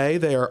competitive pay.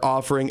 They are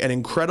offering an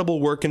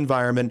incredible work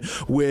environment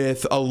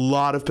with a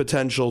lot of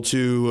potential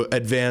to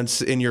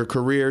advance in your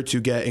career, to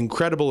get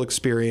incredible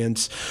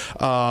experience.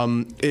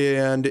 And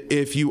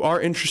if you are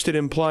interested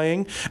in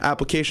applying,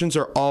 applications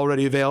are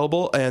already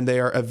available, and they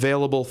are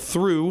available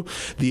through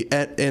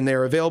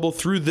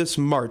this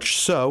March.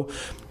 So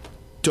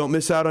don't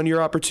miss out on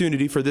your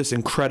opportunity for this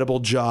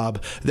incredible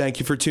job. Thank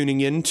you for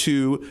tuning in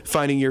to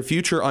Finding Your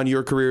Future on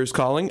Your Career is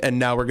Calling. And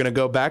now we're going to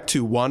go back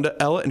to Wanda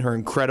Ellett and her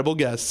incredible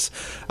guests.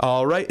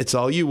 All right, it's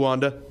all you,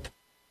 Wanda.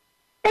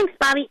 Thanks,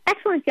 Bobby.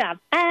 Excellent job,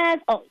 as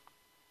always.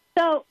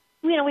 So,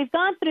 we've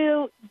gone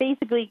through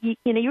basically, you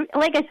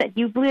like I said,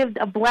 you've lived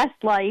a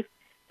blessed life.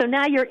 So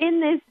now you're in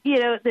this,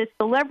 this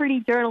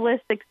celebrity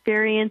journalist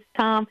experience,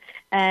 Tom,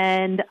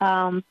 and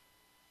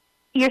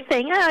you're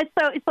saying,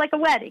 it's like a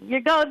wedding.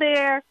 You go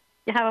there,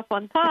 you have a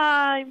fun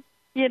time,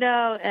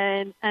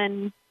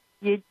 and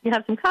you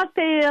have some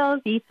cocktails,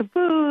 you eat some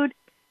food.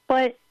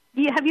 But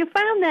have you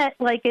found that,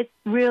 it's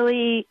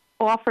really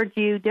offered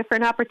you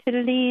different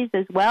opportunities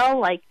as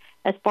well,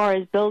 as far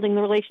as building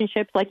the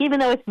relationships? Even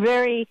though it's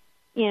very,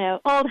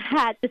 old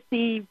hat to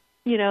see,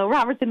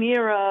 Robert De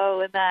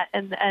Niro and that,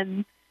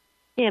 and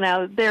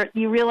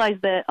you realize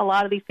that a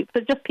lot of these people,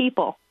 they're just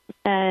people,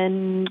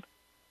 and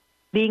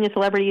being a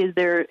celebrity is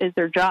their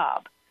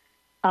job.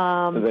 They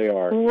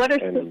are. What are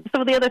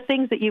some of the other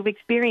things that you've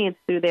experienced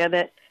through there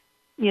that,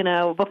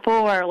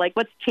 before, like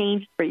what's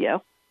changed for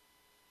you?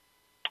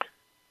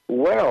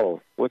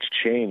 Well, what's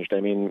changed?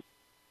 I mean,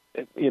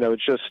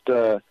 it's just,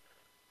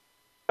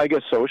 I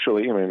guess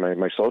socially, I mean,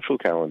 my social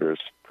calendar is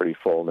pretty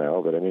full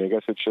now, but I mean, I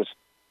guess it's just,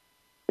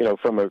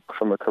 from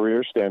a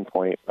career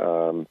standpoint,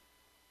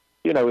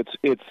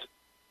 it's,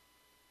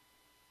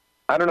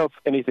 I don't know if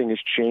anything has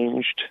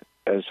changed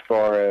as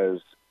far as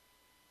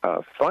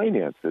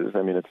finances.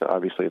 I mean,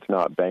 it's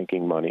not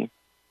banking money,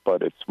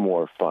 but it's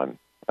more fun.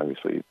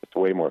 Obviously, it's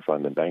way more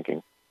fun than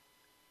banking.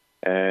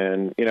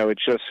 And,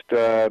 it's just,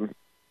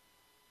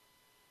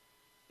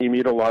 you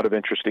meet a lot of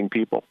interesting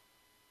people.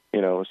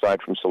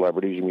 Aside from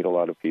celebrities, you meet a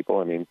lot of people.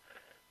 I mean,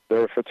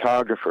 there are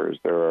photographers.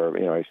 There are,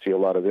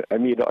 I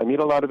meet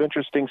a lot of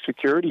interesting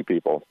security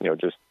people,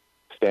 just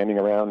standing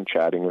around and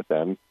chatting with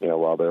them,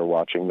 while they're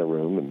watching the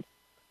room. And,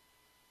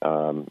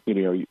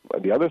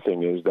 the other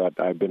thing is that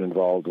I've been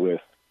involved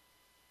with,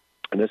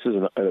 and this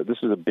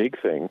is a big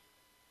thing,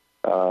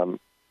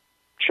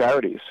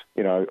 charities.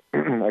 I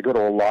go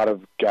to a lot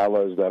of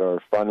galas that are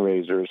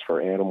fundraisers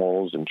for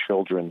animals and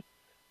children.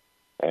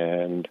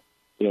 And,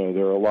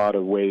 there are a lot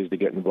of ways to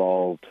get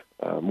involved.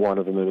 One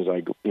of them is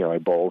I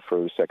bowl for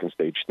the Second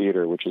Stage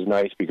Theater, which is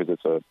nice because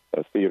it's a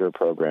theater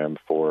program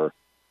for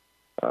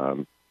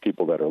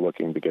people that are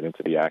looking to get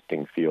into the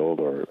acting field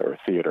or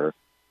theater,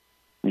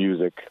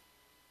 music.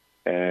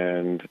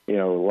 And,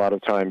 a lot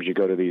of times you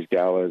go to these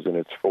galas and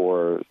it's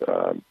for,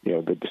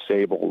 the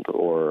disabled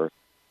or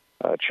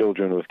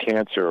children with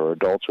cancer or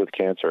adults with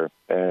cancer.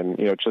 And,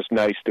 it's just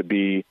nice to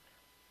be,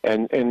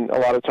 and a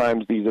lot of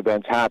times these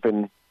events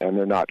happen and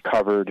they're not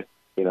covered.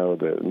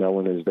 No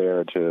one is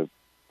there to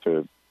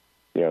say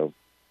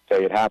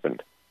it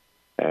happened.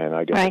 And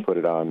I get to put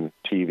it on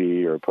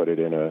TV or put it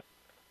in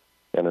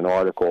an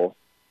article,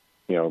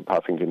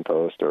 Huffington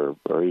Post, or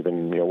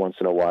even, once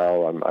in a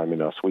while I'm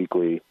in Us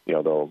Weekly.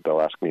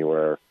 They'll ask me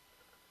they'll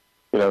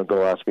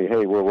ask me,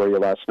 hey, where were you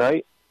last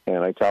night? And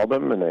I tell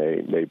them, and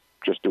they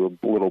just do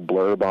a little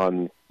blurb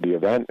on the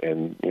event,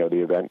 and,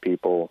 the event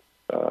people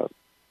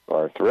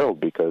are thrilled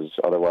because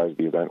otherwise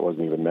the event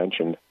wasn't even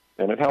mentioned.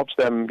 And it helps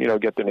them,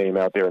 get the name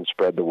out there and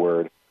spread the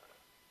word.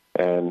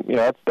 And,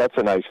 that's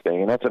a nice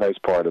thing, and that's a nice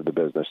part of the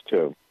business,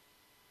 too.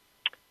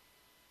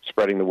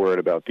 Spreading the word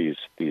about these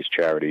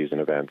charities and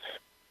events.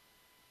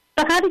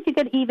 So how did you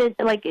get even,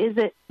 is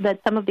it that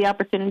some of the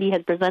opportunity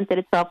has presented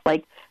itself,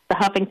 like the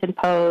Huffington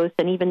Post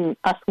and even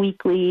Us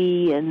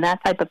Weekly and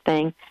that type of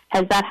thing?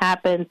 Has that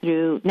happened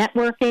through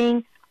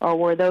networking, or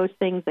were those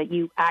things that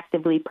you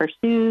actively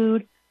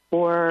pursued,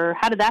 or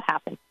how did that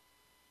happen?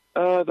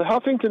 The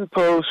Huffington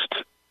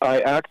Post,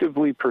 I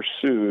actively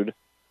pursued,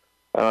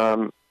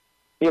 and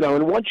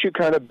once you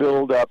kind of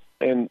build up,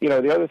 and,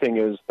 the other thing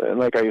is, and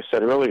like I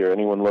said earlier,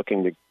 anyone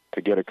looking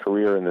to get a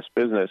career in this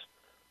business,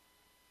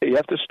 you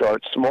have to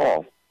start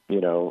small,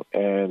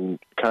 and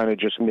kind of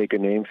just make a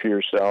name for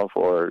yourself,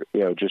 or,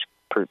 just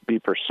be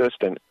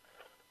persistent,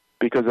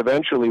 because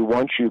eventually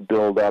once you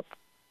build up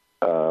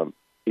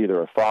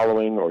either a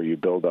following, or you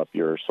build up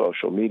your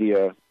social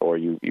media, or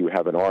you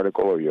have an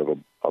article, or you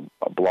have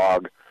a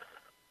blog,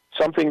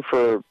 something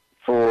for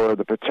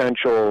the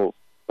potential,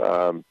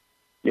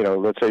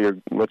 let's say you're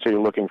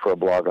looking for a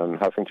blog on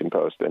Huffington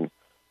Post, and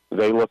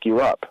they look you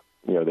up.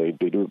 They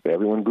do.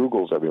 Everyone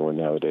Googles everyone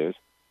nowadays,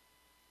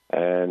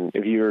 and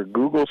if your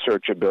Google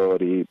search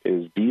ability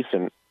is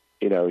decent,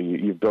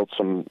 you built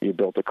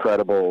a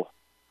credible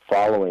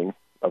following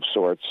of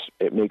sorts.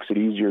 It makes it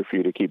easier for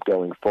you to keep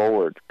going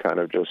forward. Kind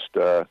of just,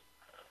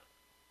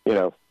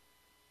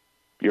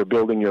 you're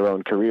building your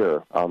own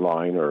career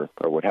online or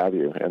what have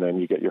you, and then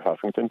you get your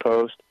Huffington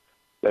Post.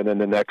 And then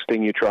the next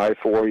thing you try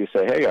for, you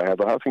say, hey, I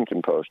have a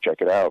Huffington Post, check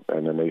it out.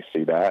 And then they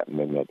see that, and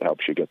then that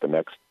helps you get to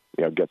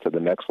the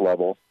next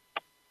level.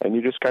 And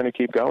you just kind of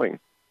keep going.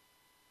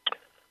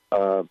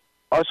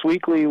 Us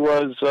Weekly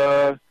was,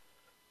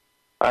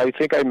 I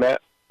think I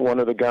met one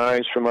of the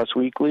guys from Us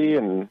Weekly,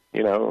 and,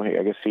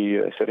 I guess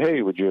I said,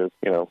 hey, would you,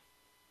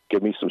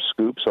 give me some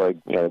scoop? So I,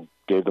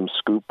 gave them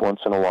scoop once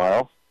in a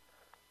while.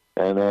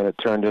 And then it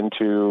turned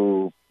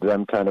into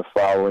them kind of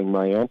following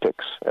my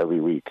antics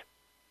every week.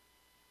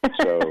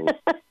 So,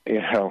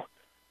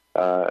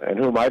 and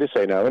who am I to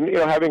say no? And,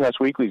 having Us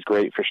Weekly is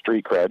great for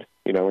street cred,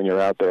 when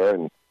you're out there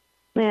and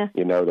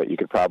you know that you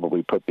could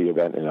probably put the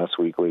event in Us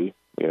Weekly,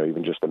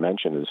 even just a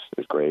mention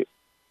is great.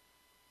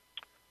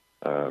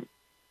 And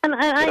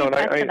I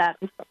agree to that.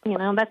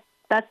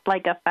 That's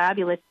like a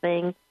fabulous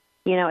thing,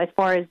 as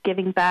far as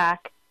giving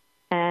back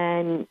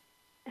and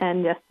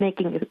just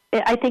making,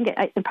 I think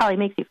it probably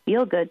makes you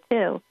feel good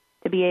too,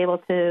 to be able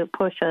to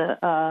push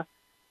a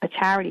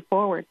charity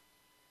forward.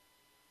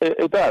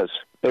 It does.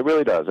 It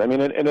really does. I mean,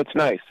 and it's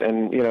nice.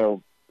 And,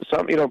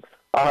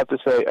 I'll have to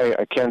say,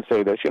 I can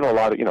say this, a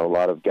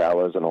lot of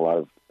galas and a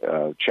lot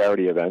of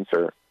charity events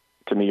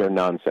to me are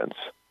nonsense.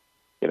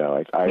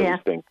 I always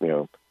think,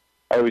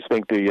 I always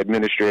think the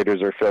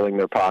administrators are filling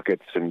their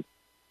pockets, and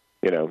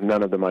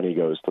none of the money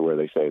goes to where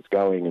they say it's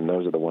going, and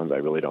those are the ones I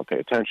really don't pay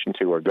attention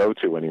to or go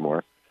to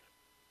anymore.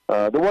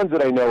 The ones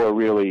that I know are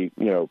really,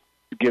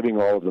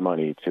 giving all of the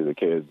money to the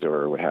kids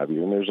or what have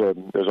you. And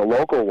there's a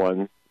local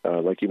one,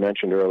 like you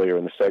mentioned earlier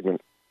in the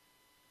segment,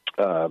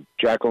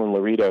 Jacqueline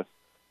Larita.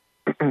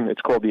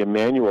 It's called the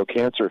Emmanuel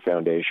Cancer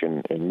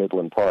Foundation in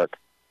Midland Park.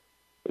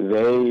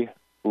 They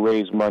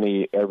raise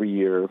money every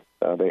year.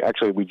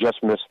 We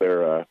just missed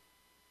their.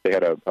 They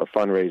had a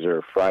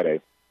fundraiser Friday.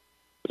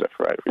 Was that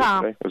Friday?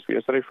 Yesterday? Was it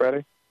yesterday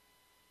Friday?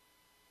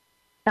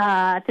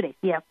 Today,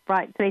 yeah,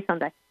 right. Today's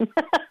Sunday.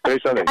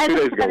 Today's Sunday. 2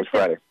 days ago was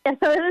Friday. Yeah,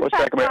 so it was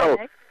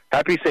Friday.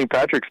 Happy St.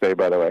 Patrick's Day,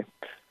 by the way.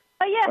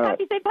 Oh, yeah,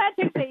 happy St.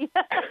 Patrick's Day.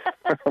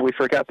 We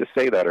forgot to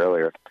say that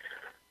earlier.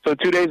 So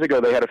 2 days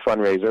ago, they had a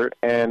fundraiser,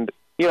 and,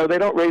 they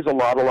don't raise a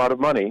lot of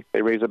money.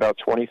 They raise about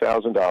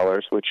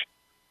 $20,000, which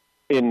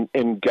in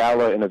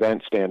gala and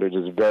event standards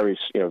is very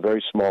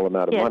small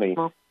amount of money.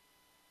 Small.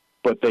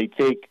 But they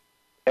take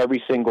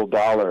every single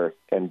dollar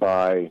and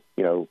buy,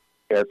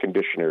 air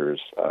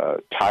conditioners,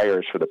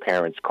 tires for the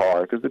parents'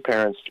 car, because the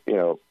parents,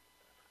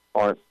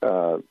 aren't,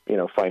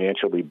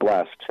 financially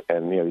blessed,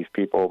 and, these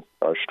people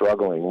are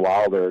struggling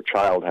while their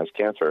child has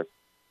cancer.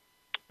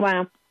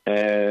 Wow.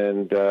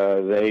 And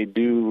they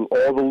do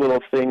all the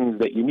little things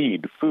that you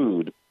need,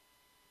 food,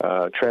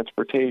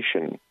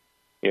 transportation.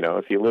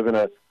 If you live in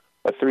a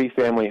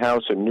 3-family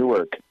house in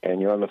Newark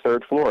and you're on the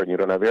 3rd floor and you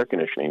don't have air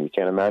conditioning, you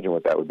can't imagine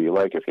what that would be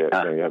like if you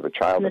have a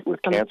child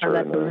with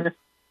cancer.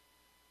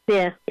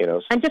 Yeah.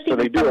 And so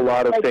they do a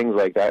lot of things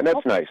like that, and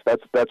that's nice.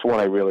 That's one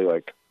I really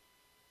like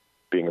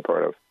being a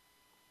part of.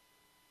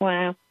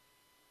 Wow.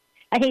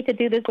 I hate to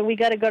do this, but we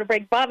got to go to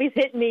break. Bobby's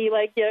hitting me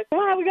like, come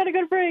on, we got to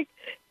go to break.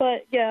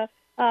 But, yeah,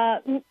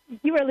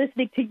 you are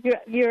listening to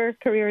Your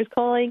Career is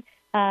Calling.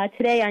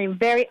 Today I am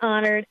very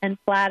honored and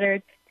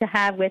flattered to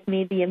have with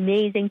me the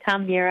amazing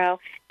Tom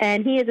Nero,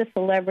 and he is a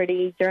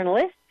celebrity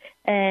journalist.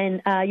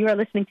 And you are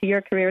listening to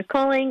Your Career is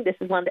Calling. This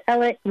is Wanda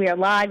Ellett. We are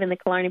live in the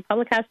Killarney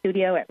Public House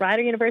studio at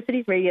Rider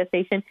University's radio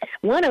station,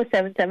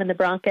 107.7 The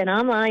Bronx, and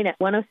online at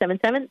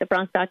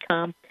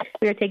 1077thebronx.com.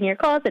 We are taking your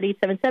calls at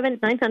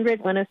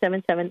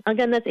 877-900-1077.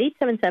 Again, that's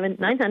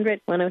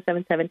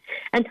 877-900-1077.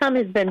 And Tom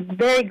has been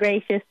very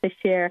gracious to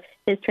share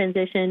his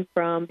transition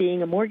from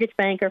being a mortgage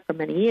banker for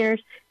many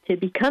years to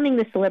becoming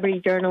the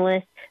celebrity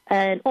journalist,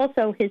 and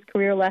also his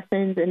career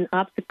lessons and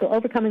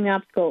overcoming the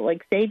obstacle,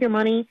 like save your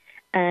money,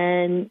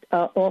 and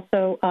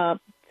also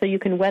so you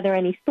can weather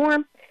any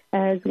storm,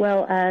 as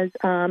well as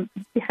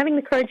having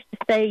the courage to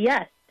say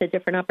yes to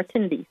different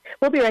opportunities.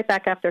 We'll be right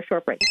back after a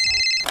short break.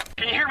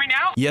 Can you hear me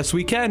now? Yes,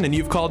 we can, and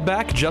you've called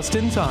back just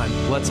in time.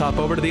 Let's hop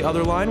over to the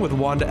other line with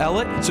Wanda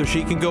Ellett so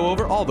she can go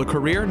over all the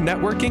career,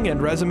 networking,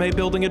 and resume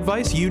building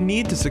advice you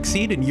need to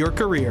succeed in your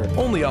career.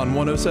 Only on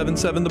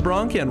 1077 The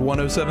Bronx and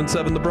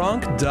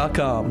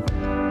 1077thebronx.com.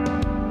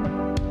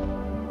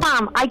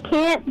 Tom, I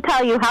can't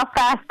tell you how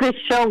fast this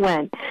show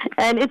went,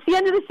 and it's the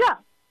end of the show.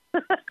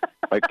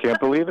 I can't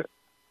believe it.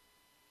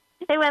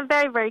 It went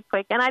very, very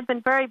quick, and I've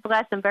been very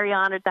blessed and very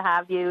honored to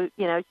have you,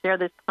 share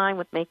this time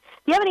with me. Do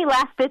you have any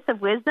last bits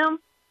of wisdom?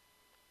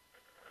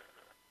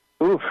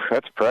 Oof,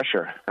 that's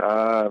pressure.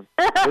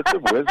 Bits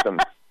of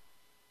wisdom.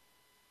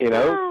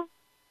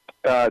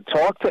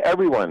 Talk to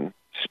everyone.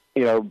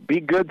 Be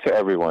good to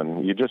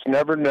everyone. You just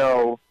never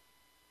know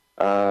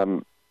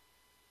how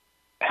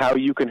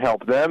you can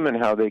help them and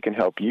how they can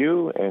help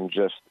you, and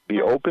just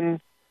be open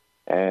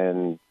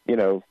and,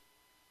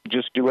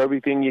 just do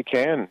everything you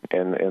can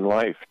in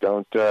life.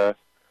 Don't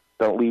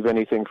leave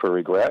anything for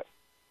regret,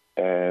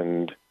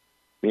 and,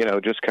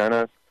 just kind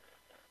of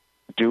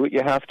do what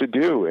you have to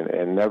do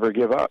and never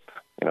give up.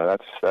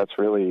 That's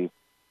really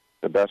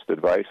the best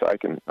advice I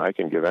can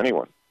give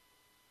anyone.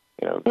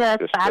 Yeah,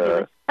 that's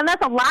fabulous. And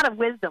that's a lot of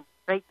wisdom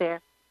right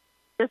there.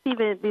 Just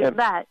even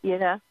that.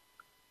 It's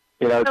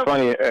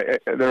funny.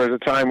 There was a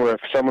time where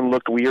if someone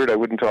looked weird, I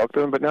wouldn't talk to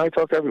them, but now I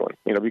talk to everyone,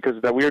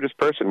 because the weirdest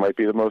person might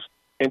be the most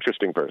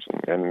interesting person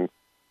and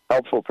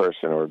helpful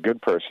person or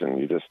good person.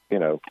 You just,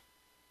 when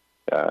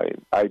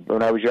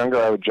I was younger,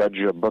 I would judge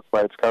a book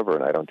by its cover,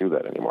 and I don't do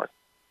that anymore.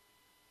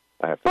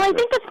 I think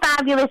it's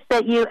fabulous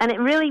that and it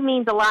really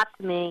means a lot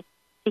to me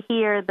to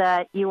hear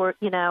that you were,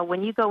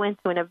 when you go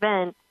into an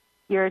event,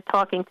 you're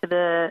talking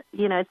to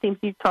it seems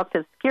you talk to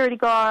the security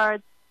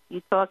guards,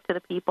 you talk to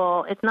the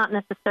people. It's not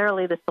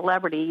necessarily the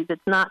celebrities.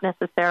 It's not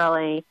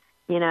necessarily,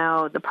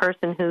 the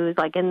person who's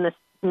like in the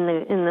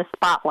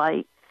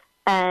spotlight.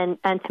 And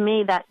to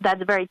me,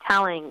 that's very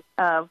telling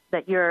of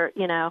that you're,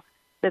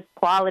 the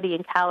quality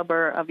and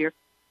caliber of your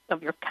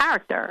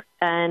character.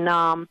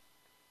 And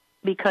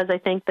because I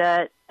think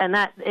that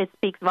it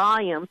speaks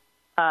volumes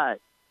that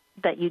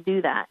you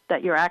do that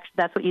you're actually,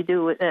 that's what you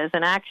do as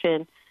an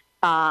action.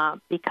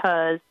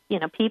 Because,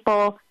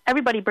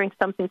 everybody brings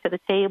something to the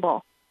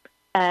table,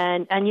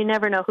 and you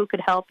never know who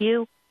could help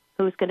you,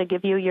 who's going to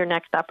give you your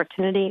next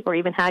opportunity, or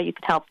even how you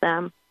could help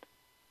them.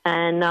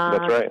 And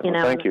that's right.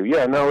 Thank you.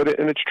 Yeah, no,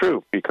 and it's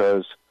true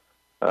because,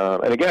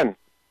 and again,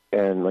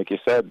 And like you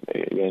said,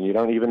 and you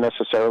don't even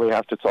necessarily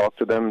have to talk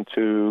to them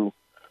to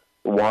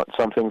want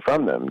something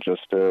from them,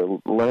 just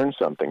to learn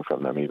something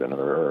from them, even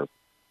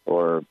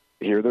or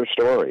hear their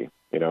story.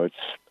 You know,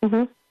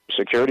 it's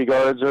security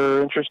guards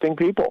are interesting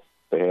people.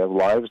 They have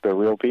lives. They're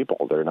real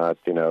people. They're not,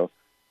 you know.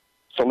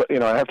 So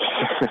I have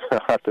to I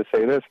have to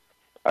say this.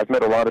 I've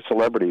met a lot of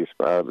celebrities.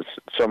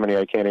 So many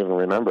I can't even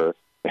remember.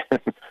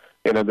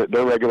 You know,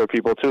 they're regular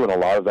people too, and a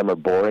lot of them are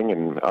boring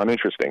and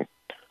uninteresting.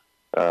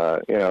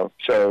 You know,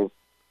 so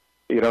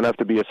you don't have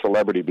to be a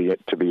celebrity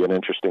to be an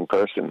interesting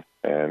person.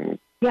 And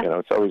you know,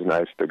 it's always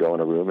nice to go in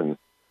a room, and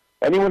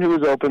anyone who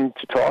is open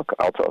to talk,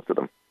 I'll talk to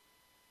them.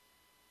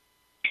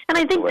 And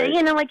I think,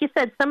 you know, like you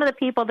said, some of the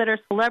people that are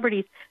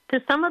celebrities, so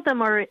some of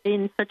them are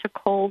in such a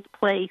cold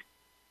place,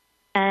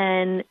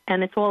 and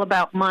it's all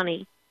about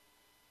money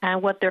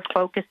and what their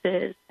focus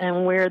is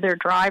and where their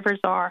drivers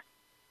are.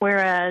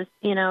 Whereas,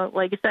 you know,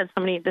 like you said,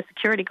 the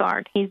security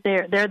guard,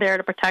 they're there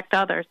to protect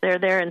others. They're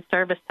there in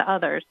service to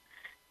others.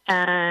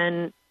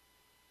 And,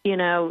 you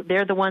know,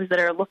 they're the ones that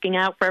are looking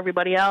out for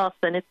everybody else.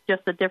 And it's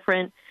just a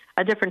different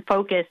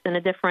focus and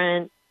a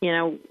different, you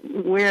know,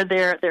 where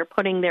they're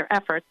putting their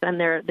efforts and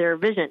their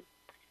vision.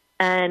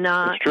 And,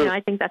 you know,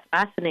 I think that's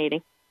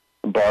fascinating.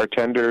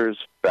 Bartenders,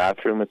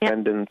 bathroom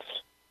attendants,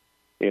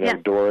 you know,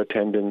 door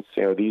attendants,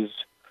 you know, these,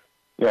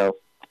 you know,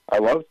 I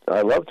love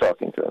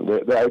talking to them.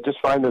 I just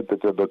find that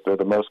they're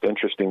the most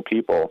interesting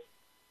people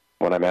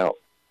when I'm out.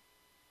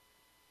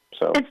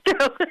 So it's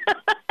true.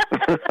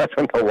 I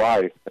don't know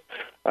why.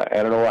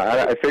 I don't know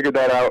why. I figured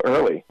that out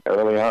early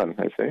on.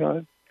 I say,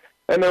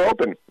 and they're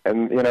open,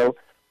 and you know,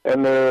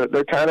 and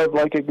they're kind of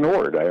like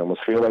ignored. I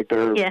almost feel like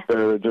they're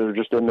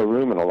just in the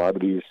room, and a lot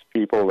of these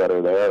people that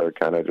are there are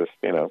kind of just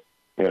you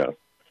know,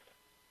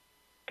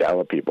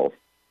 gala people.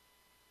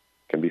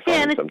 Can be funny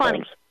and it's sometimes.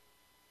 Funny.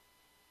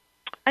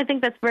 I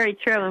think that's very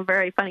true and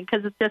very funny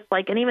because it's just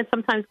like, and even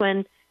sometimes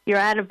when you're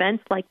at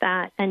events like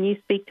that and you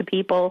speak to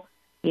people,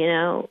 you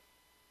know,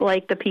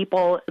 like the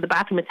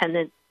bathroom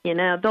attendants, you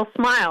know, they'll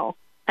smile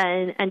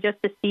and just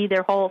to see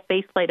their whole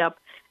face light up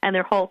and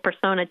their whole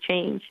persona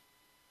change.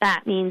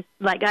 That means,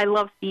 like, I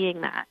love seeing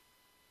that,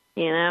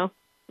 you know.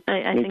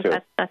 I think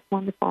that's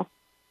wonderful.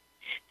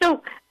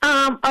 So,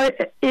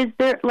 is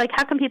there, like,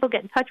 how can people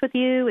get in touch with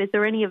you? Is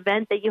there any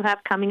event that you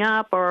have coming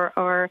up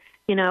or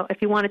you know,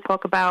 if you want to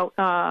talk about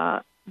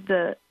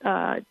the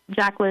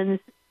Jacqueline's,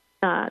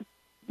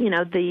 you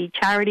know, the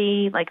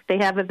charity, like if they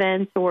have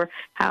events or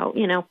how,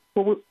 you know,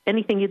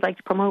 anything you'd like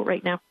to promote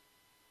right now?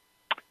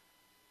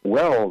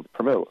 Well,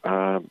 promote.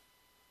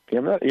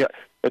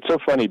 It's so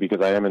funny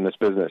because I am in this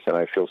business and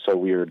I feel so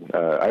weird.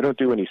 I don't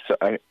do any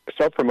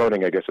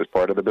self-promoting, I guess, is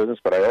part of the business,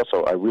 but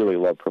I really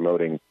love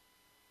promoting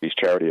these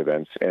charity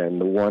events.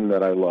 And the one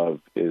that I love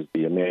is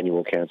the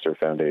Emmanuel Cancer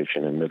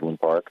Foundation in Midland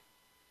Park.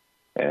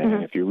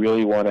 And if you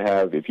really want to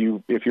have, if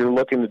you're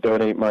looking to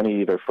donate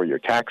money either for your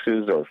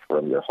taxes or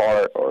from your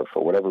heart or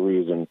for whatever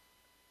reason,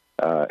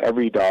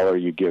 every dollar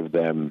you give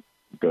them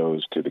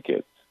goes to the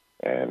kids,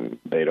 and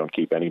they don't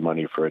keep any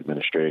money for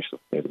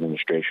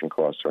administration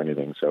costs or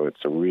anything. So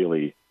that's a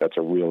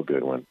real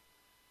good one.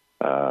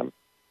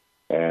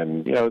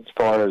 And you know, as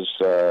far as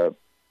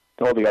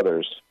all the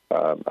others,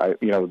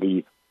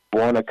 the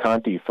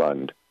Buonaconti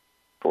Fund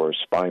for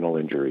spinal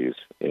injuries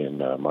in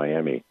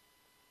Miami.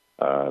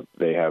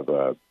 They have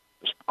a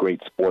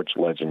great sports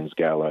legends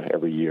gala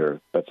every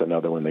year. That's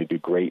another one. They do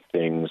great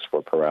things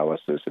for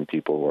paralysis and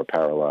people who are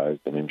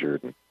paralyzed and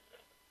injured. And,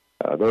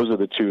 those are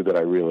the two that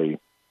I really,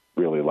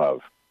 really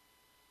love.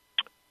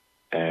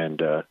 And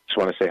just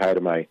want to say hi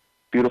to my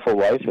beautiful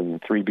wife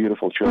and 3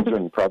 beautiful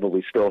children,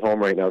 probably still home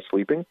right now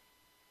sleeping.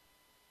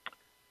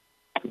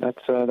 And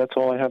that's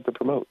all I have to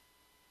promote.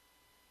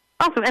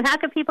 Awesome. And how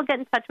can people get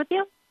in touch with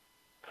you?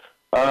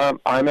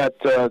 I'm at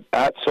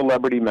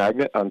Celebrity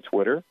Magnet on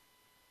Twitter.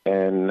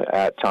 And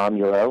at Tom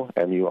Murro,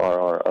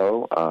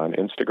 Murro, on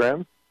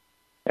Instagram.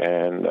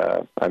 And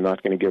I'm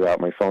not going to give out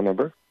my phone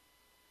number.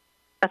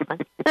 That's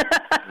fine.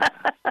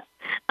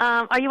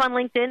 Are you on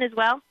LinkedIn as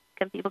well?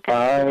 Can people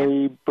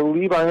I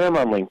believe I am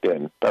on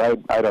LinkedIn, but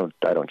I don't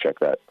check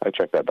that. I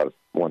check that about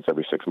once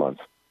every 6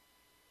 months.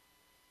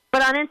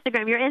 But on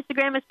Instagram, your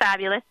Instagram is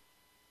fabulous.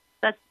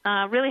 That's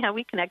really how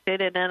we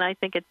connected, and I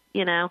think it's,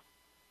 you know,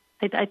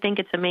 I think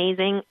it's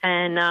amazing.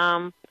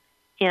 And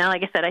you know,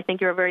 like I said, I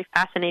think you're a very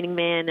fascinating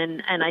man,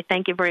 and I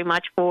thank you very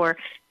much for,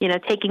 you know,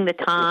 taking the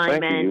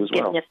time and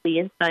giving us the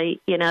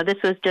insight. You know,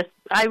 this was just,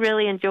 I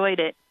really enjoyed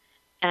it.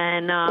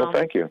 And well,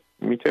 thank you.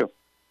 Me too.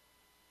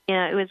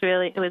 Yeah, it was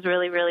really,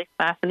 really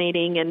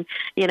fascinating, and,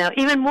 you know,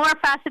 even more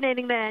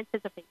fascinating than I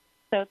anticipated.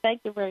 So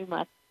thank you very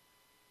much.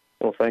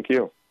 Well, thank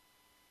you.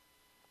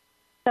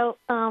 So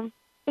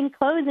in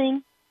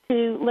closing,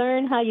 to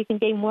learn how you can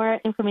gain more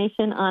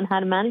information on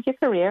how to manage your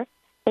career,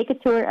 take a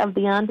tour of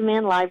the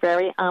On-Demand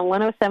Library on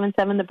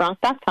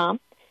 1077thebronx.com,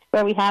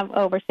 where we have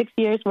over 6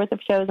 years' worth of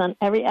shows on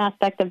every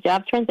aspect of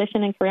job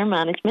transition and career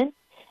management.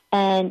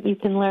 And you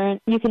can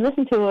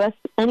listen to us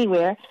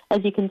anywhere,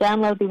 as you can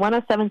download the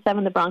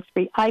 1077 The Bronx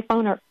free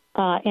iPhone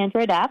or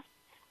Android app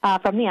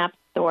from the App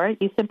Store.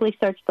 You simply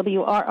search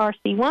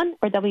WRRC1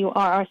 or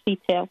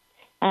WRRC2.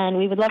 And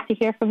we would love to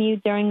hear from you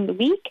during the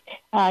week.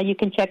 You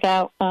can check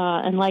out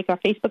and like our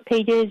Facebook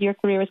pages, Your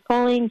Career is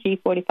Calling,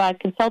 G45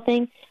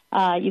 Consulting.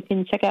 You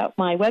can check out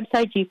my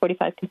website,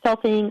 G45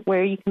 Consulting,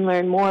 where you can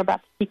learn more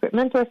about the Secret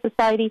Mentor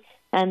Society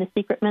and the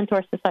Secret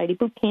Mentor Society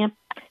Bootcamp.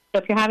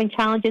 So if you're having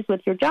challenges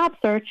with your job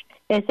search,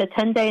 it's a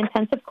 10-day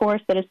intensive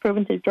course that has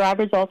proven to drive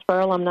results for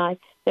our alumni.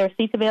 There are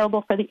seats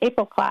available for the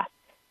April class.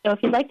 So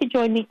if you'd like to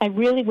join me, I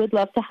really would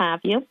love to have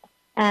you.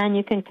 And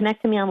you can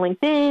connect to me on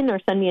LinkedIn or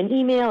send me an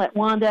email at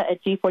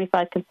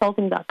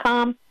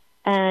wanda@g45consulting.com.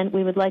 And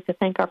we would like to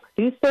thank our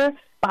producer,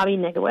 Bobby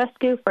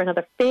Negawescu, for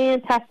another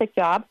fantastic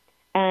job,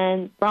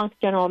 and Bronx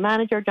General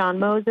Manager, John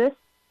Moses.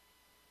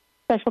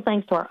 Special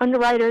thanks to our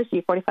underwriters,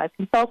 G45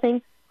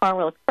 Consulting,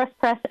 Harwell Express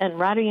Press, and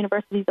Rider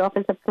University's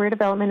Office of Career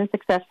Development and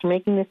Success for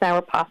making this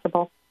hour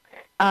possible.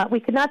 We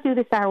could not do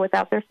this hour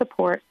without their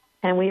support,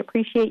 and we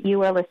appreciate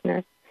you, our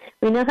listeners.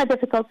 We know how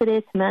difficult it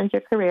is to manage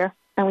your career,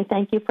 and we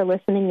thank you for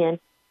listening in.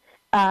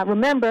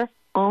 Remember,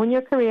 own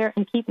your career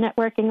and keep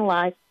networking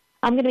alive.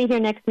 I'm going to be here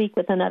next week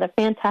with another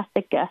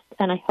fantastic guest,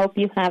 and I hope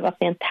you have a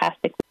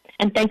fantastic week.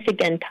 And thanks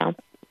again, Tom.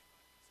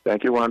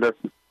 Thank you, Wanda.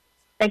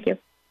 Thank you.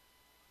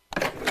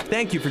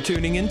 Thank you for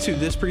tuning in to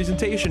this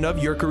presentation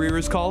of Your Career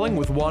is Calling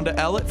with Wanda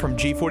Ellett from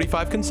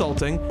G45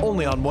 Consulting,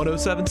 only on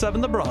 107.7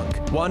 The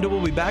Bronx. Wanda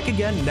will be back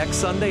again next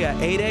Sunday at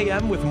 8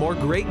 a.m. with more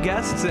great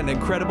guests and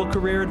incredible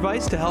career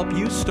advice to help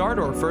you start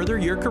or further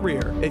your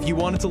career. If you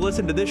wanted to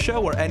listen to this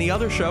show or any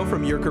other show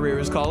from Your Career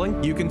is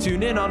Calling, you can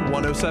tune in on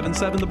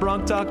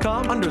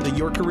 1077thebronx.com under the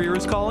Your Career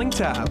is Calling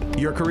tab.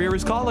 Your Career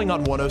is Calling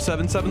on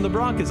 107.7 The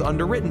Bronx is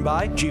underwritten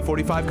by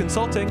G45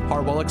 Consulting,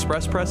 Harwell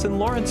Express Press in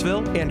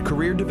Lawrenceville, and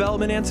Career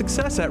Development and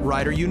Success at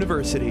Rider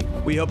University.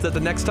 We hope that the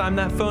next time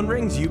that phone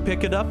rings, you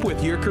pick it up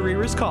with Your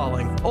Career is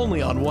Calling,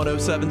 only on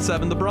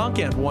 1077 The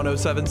Bronx and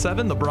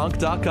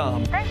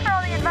 1077thebronx.com. Thanks for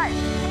all the advice.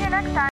 See you next time.